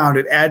can be found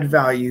at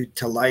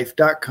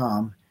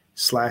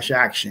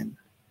addvalue2life.com/action.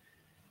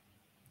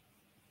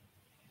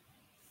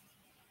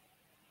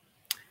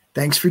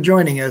 Thanks for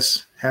joining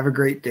us. Have a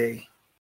great day.